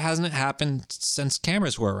 why hasn't it happened since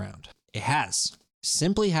cameras were around? It has.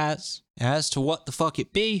 Simply has. As to what the fuck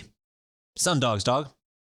it be, sundogs, dog.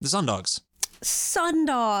 The sundogs.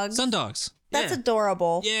 Sundogs. Sundogs. That's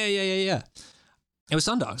adorable. Yeah. It was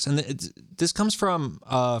sundogs. And this comes from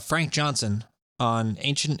Frank Johnson on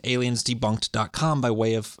ancientaliensdebunked.com by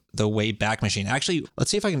way of the Wayback Machine. Actually,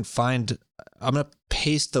 let's see if I can find... I'm going to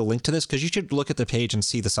paste the link to this because you should look at the page and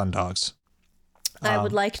see the sundogs. I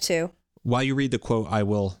would like to. While you read the quote, I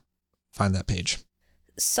will find that page.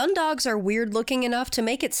 Sundogs are weird looking enough to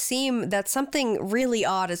make it seem that something really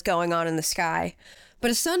odd is going on in the sky. But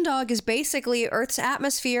a sundog is basically Earth's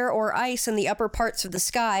atmosphere or ice in the upper parts of the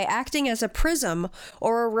sky acting as a prism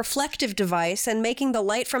or a reflective device and making the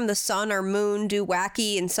light from the sun or moon do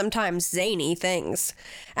wacky and sometimes zany things.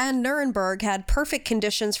 And Nuremberg had perfect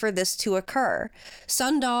conditions for this to occur.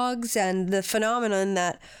 Sundogs and the phenomenon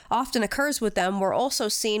that often occurs with them were also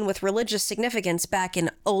seen with religious significance back in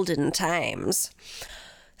olden times.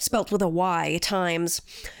 Spelt with a Y, times.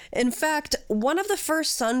 In fact, one of the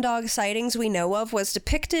first sundog sightings we know of was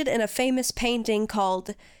depicted in a famous painting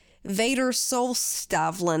called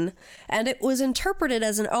Vadersolstavlen, and it was interpreted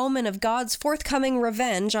as an omen of God's forthcoming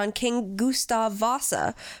revenge on King Gustav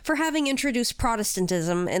Vasa for having introduced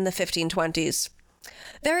Protestantism in the 1520s.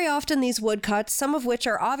 Very often these woodcuts, some of which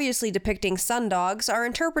are obviously depicting sundogs, are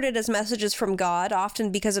interpreted as messages from God,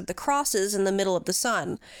 often because of the crosses in the middle of the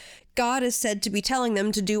sun. God is said to be telling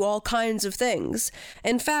them to do all kinds of things.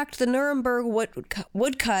 In fact, the Nuremberg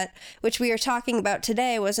woodcut, which we are talking about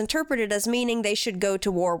today, was interpreted as meaning they should go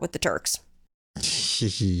to war with the Turks.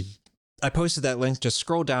 I posted that link. Just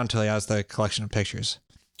scroll down till he has the collection of pictures.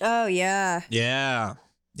 Oh, yeah. Yeah.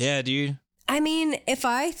 Yeah, dude. I mean, if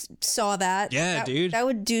I saw that, dude, I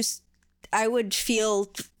would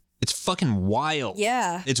feel. It's fucking wild.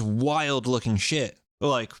 Yeah. It's wild looking shit.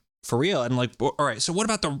 Like, for real. And like, all right, so what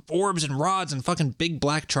about the orbs and rods and fucking big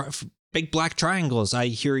black triangles? I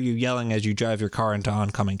hear you yelling as you drive your car into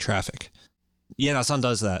oncoming traffic. Yeah, no, Sun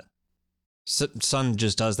does that. Sun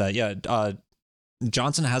just does that. Yeah.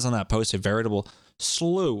 Johnson has on that post a veritable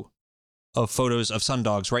slew of photos of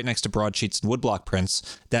sundogs right next to broadsheets and woodblock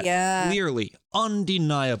prints that clearly,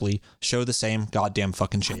 undeniably show the same goddamn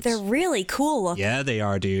fucking shapes. They're really cool looking. Yeah, they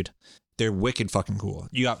are, dude. They're wicked fucking cool.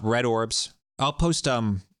 You got red orbs. I'll post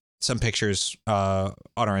some pictures on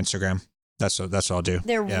our Instagram. That's what I'll do.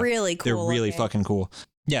 They're really cool. They're really fucking cool.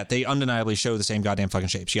 Yeah, they undeniably show the same goddamn fucking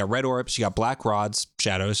shapes. You got red orbs, you got black rods,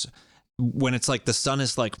 shadows. When it's like the sun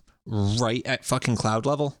is like right at fucking cloud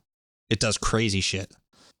level, it does crazy shit.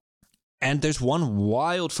 And there's one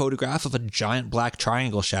wild photograph of a giant black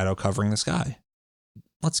triangle shadow covering the sky.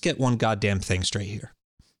 Let's get one goddamn thing straight here.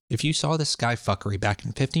 If you saw this sky fuckery back in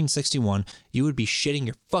 1561, you would be shitting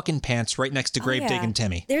your fucking pants right next to Gravedigging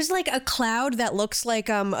Timmy. There's like a cloud that looks like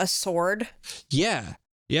a sword. Yeah.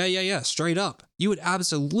 Straight up. You would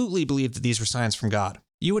absolutely believe that these were signs from God.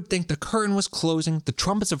 You would think the curtain was closing, the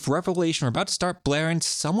trumpets of revelation were about to start blaring,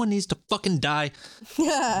 someone needs to fucking die.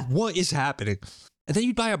 What is happening? And then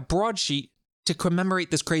you'd buy a broadsheet to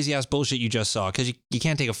commemorate this crazy ass bullshit you just saw, because you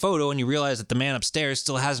can't take a photo and you realize that the man upstairs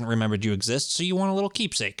still hasn't remembered you exist, so you want a little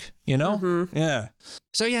keepsake, you know? Mm-hmm. Yeah.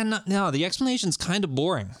 So yeah, no, the explanation's kind of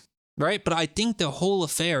boring, right? But I think the whole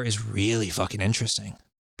affair is really fucking interesting,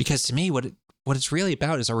 because to me, what it's really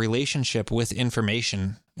about is a relationship with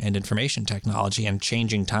information and information technology and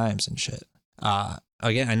changing times and shit.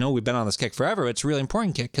 Again, I know we've been on this kick forever, but it's a really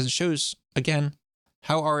important kick because it shows, again,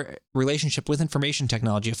 how our relationship with information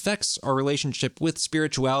technology affects our relationship with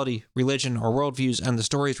spirituality, religion, our worldviews, and the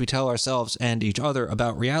stories we tell ourselves and each other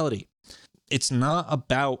about reality. It's not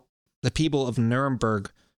about the people of Nuremberg.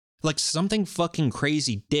 Like, something fucking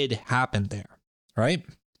crazy did happen there, right?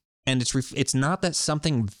 And it's not that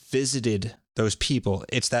something visited those people.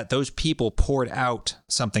 It's that those people poured out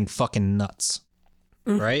something fucking nuts,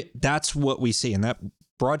 right? That's what we see. And that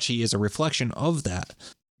broadsheet is a reflection of that.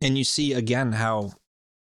 And you see, again, how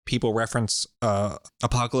people reference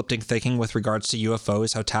apocalyptic thinking with regards to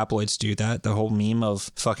UFOs, how tabloids do that. The whole meme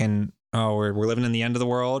of fucking, we're living in the end of the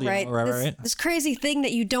world. Right. You know, right. This crazy thing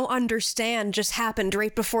that you don't understand just happened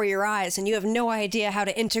right before your eyes, and you have no idea how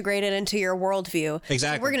to integrate it into your worldview.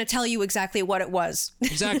 Exactly. So we're going to tell you exactly what it was.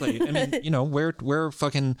 Exactly. I mean, you know, we're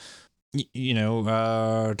fucking, you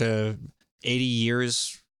know, the 80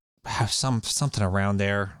 years, something around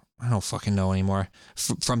there. I don't fucking know anymore.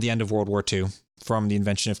 From the end of World War II, from the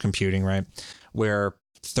invention of computing, right? We're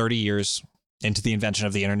 30 years into the invention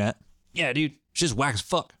of the internet. Yeah, dude, it's just whack as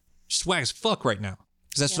fuck. Just whack as fuck right now.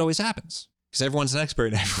 Because that's what always happens. Because everyone's an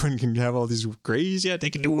expert and everyone can have all these crazy, they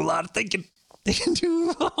can do a lot of thinking. They can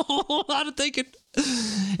do a whole lot of thinking.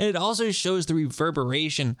 And it also shows the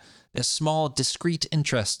reverberation that small, discrete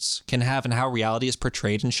interests can have in how reality is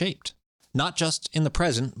portrayed and shaped. Not just in the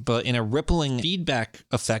present, but in a rippling feedback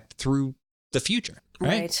effect through the future,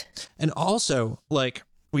 right? And also, like,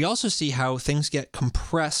 we also see how things get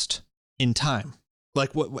compressed in time.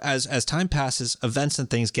 Like, as time passes, events and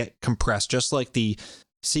things get compressed, just like the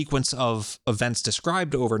sequence of events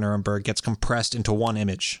described over Nuremberg gets compressed into one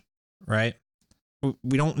image, right?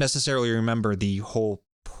 We don't necessarily remember the whole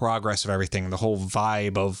progress of everything, the whole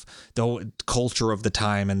vibe of the whole culture of the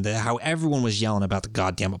time, and how everyone was yelling about the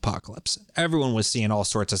goddamn apocalypse. Everyone was seeing all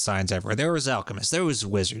sorts of signs everywhere. There was alchemists, there was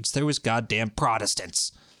wizards, there was goddamn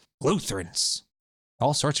Protestants, Lutherans,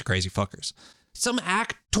 all sorts of crazy fuckers. Some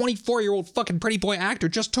 24-year-old fucking pretty boy actor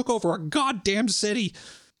just took over a goddamn city.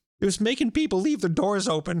 It was making people leave their doors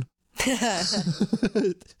open.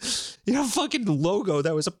 You know, fucking logo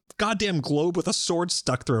that was a goddamn globe with a sword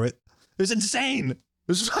stuck through it. It was insane. It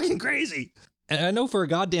was fucking crazy. And I know for a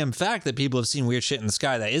goddamn fact that people have seen weird shit in the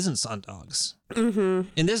sky that isn't sundogs. Mm-hmm.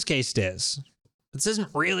 In this case, it is. This isn't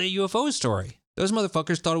really a UFO story. Those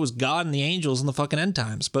motherfuckers thought it was God and the angels in the fucking end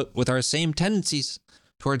times, but with our same tendencies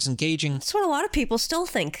towards engaging. That's what a lot of people still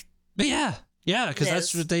think. But yeah, because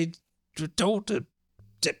that's what they don't.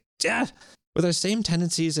 with our same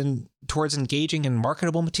tendencies towards engaging in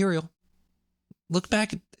marketable material. We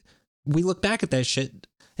look back at that shit.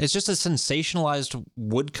 It's just a sensationalized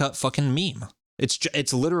woodcut fucking meme.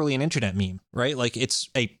 It's literally an internet meme, right? Like it's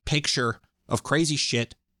a picture of crazy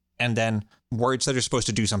shit and then words that are supposed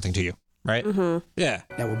to do something to you, right? Mm-hmm. Yeah.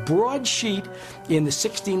 Now, a broadsheet in the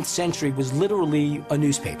 16th century was literally a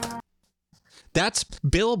newspaper. That's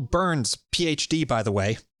Bill Burns' PhD, by the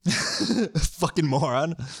way. Fucking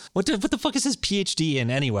moron. What the fuck is his PhD in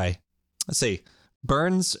anyway? Let's see.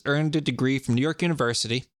 Burns earned a degree from New York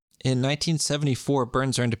University. In 1974,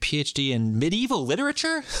 Burns earned a PhD in medieval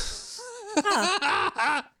literature.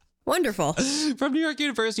 Huh. Wonderful. From New York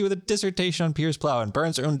University with a dissertation on Piers Plow, and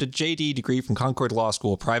Burns earned a JD degree from Concord Law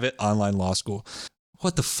School, private online law school.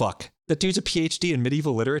 What the fuck? That dude's a PhD in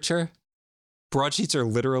medieval literature? Broadsheets are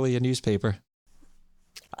literally a newspaper.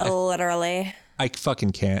 Literally. I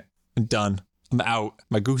fucking can't. I'm done. I'm out.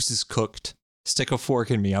 My goose is cooked. Stick a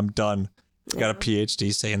fork in me. I'm done. Got a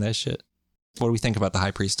PhD saying that shit. What do we think about the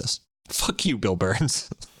High Priestess? Fuck you, Bill Burns.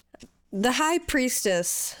 The High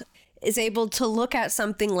Priestess is able to look at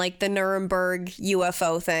something like the Nuremberg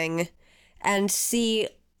UFO thing and see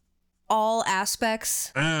all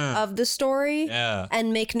aspects of the story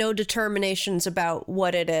and make no determinations about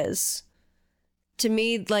what it is. To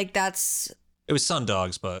me, like, that's... It was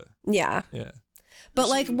sundogs, but... Yeah. Yeah. But,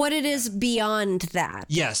 like, what it is beyond that.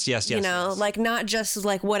 Yes. You know, yes. like, not just,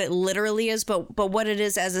 like, what it literally is, but what it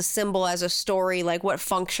is as a symbol, as a story, like, what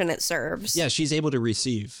function it serves. Yeah, she's able to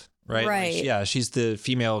receive, right? Right. Like, she's the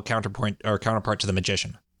female counterpart to the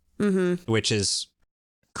magician, which is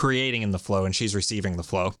creating in the flow, and she's receiving the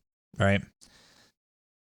flow, right?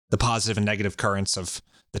 The positive and negative currents of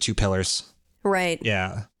the two pillars. Right.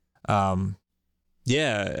 Yeah.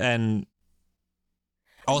 Yeah, and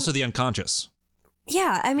also the unconscious.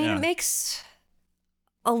 Yeah, I mean, it makes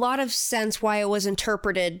a lot of sense why it was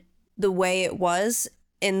interpreted the way it was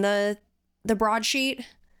in the broadsheet.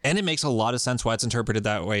 And it makes a lot of sense why it's interpreted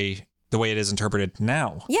that way, the way it is interpreted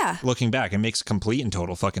now. Yeah. Looking back, it makes complete and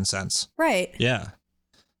total fucking sense. Right. Yeah.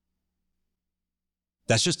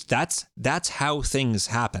 That's how things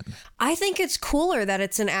happen. I think it's cooler that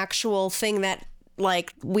it's an actual thing that,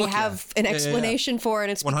 like, we have an explanation for,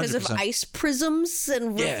 and it's because 100%. of ice prisms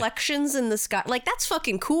and reflections in the sky. Like, that's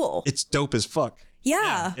fucking cool. It's dope as fuck.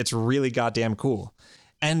 Yeah. It's really goddamn cool.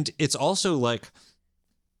 And it's also like...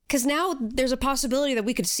 Because now there's a possibility that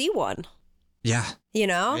we could see one. Yeah. You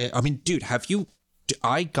know? I mean, dude, have you...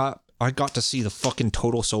 I got to see the fucking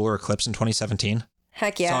total solar eclipse in 2017.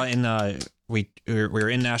 Heck yeah. Saw in... We were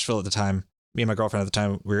in Nashville at the time. Me and my girlfriend at the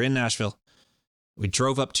time. We were in Nashville. We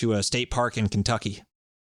drove up to a state park in Kentucky.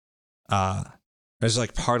 There's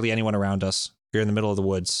like hardly anyone around us. We were in the middle of the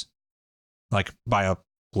woods, like by a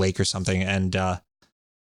lake or something. And the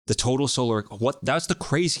total solar, that's the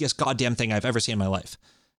craziest goddamn thing I've ever seen in my life.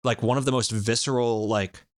 Like one of the most visceral,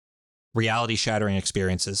 like reality shattering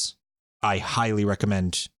experiences. I highly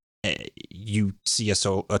recommend you see a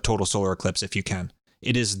total solar eclipse if you can.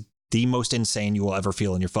 It is the most insane you will ever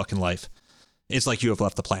feel in your fucking life. It's like you have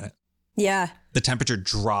left the planet. Yeah. The temperature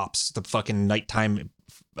drops. The fucking nighttime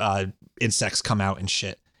insects come out and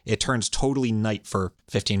shit. It turns totally night for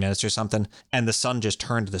 15 minutes or something. And the sun just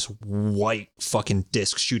turned this white fucking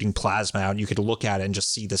disc shooting plasma out. And you could look at it and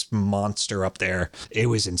just see this monster up there. It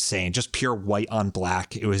was insane. Just pure white on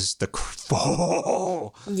black. It was the...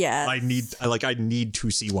 Oh! Yeah. I need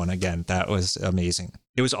to see one again. That was amazing.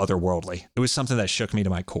 It was otherworldly. It was something that shook me to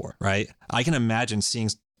my core, right? I can imagine seeing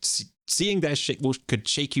that shit could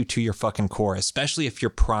shake you to your fucking core, especially if you're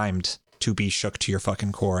primed to be shook to your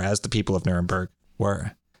fucking core, as the people of Nuremberg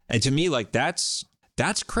were. And to me, like, that's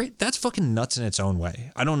great. That's fucking nuts in its own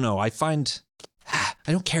way. I don't know. I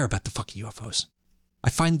don't care about the fucking UFOs. I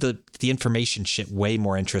find the information shit way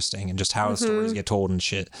more interesting, and just how the stories get told and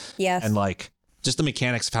shit. Yes. And like just the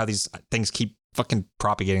mechanics of how these things keep fucking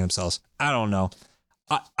propagating themselves. I don't know.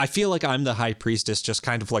 I feel like I'm the high priestess, just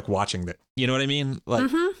kind of like watching it. You know what I mean?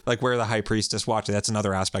 Like, like we're the high priestess watching. That's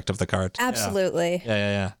another aspect of the card. Absolutely.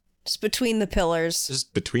 Yeah. Just between the pillars.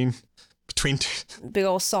 Just between big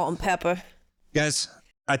old salt and pepper. Guys,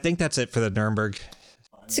 I think that's it for the Nuremberg.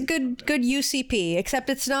 It's a good UCP, except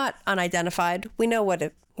it's not unidentified. We know what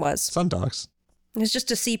it was. Sundogs. It's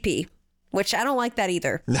just a CP, which I don't like that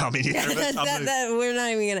either. No, me neither. We're not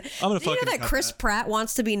even gonna. I'm gonna Do you know that Chris Pratt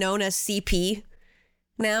wants to be known as CP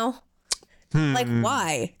now? Like,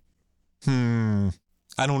 why? I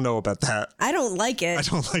don't know about that. I don't like it. I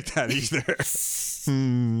don't like that either.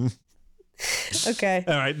 Okay.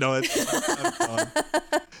 All right. No, I'm gone.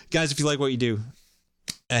 Guys, if you like what you do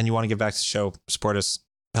and you want to give back to the show, support us,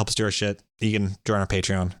 help us do our shit, you can join our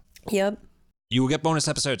Patreon. Yep. You will get bonus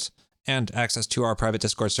episodes and access to our private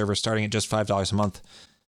Discord server starting at just $5 a month.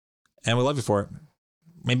 And we love you for it.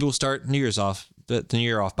 Maybe we'll start the new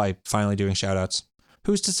year off by finally doing shout-outs.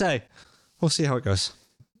 Who's to say? We'll see how it goes.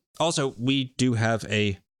 Also, we do have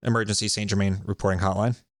a emergency St. Germain reporting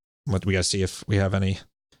hotline. What we gotta see if we have any.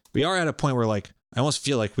 We are at a point where, like, I almost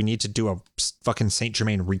feel like we need to do a fucking St.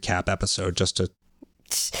 Germain recap episode just to...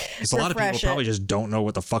 Because a lot of people probably just don't know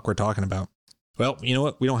what the fuck we're talking about. Well, you know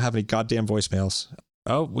what? We don't have any goddamn voicemails.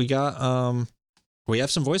 Oh, we got, we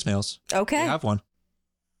have some voicemails. Okay. We have one.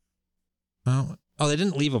 Oh, they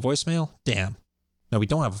didn't leave a voicemail? Damn. No, we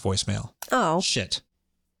don't have a voicemail. Oh. Shit.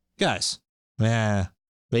 Guys. Maybe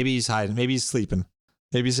he's hiding. Maybe he's sleeping.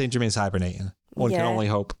 Maybe St. Germain's hibernating. One can only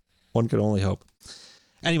hope. One can only hope.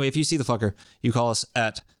 Anyway, if you see the fucker, you call us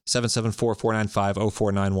at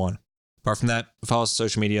 774-495-0491. Apart from that, follow us on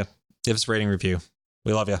social media. Give us a rating review.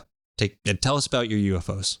 We love you. Tell us about your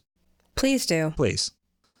UFOs. Please do. Please.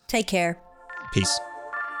 Take care. Peace.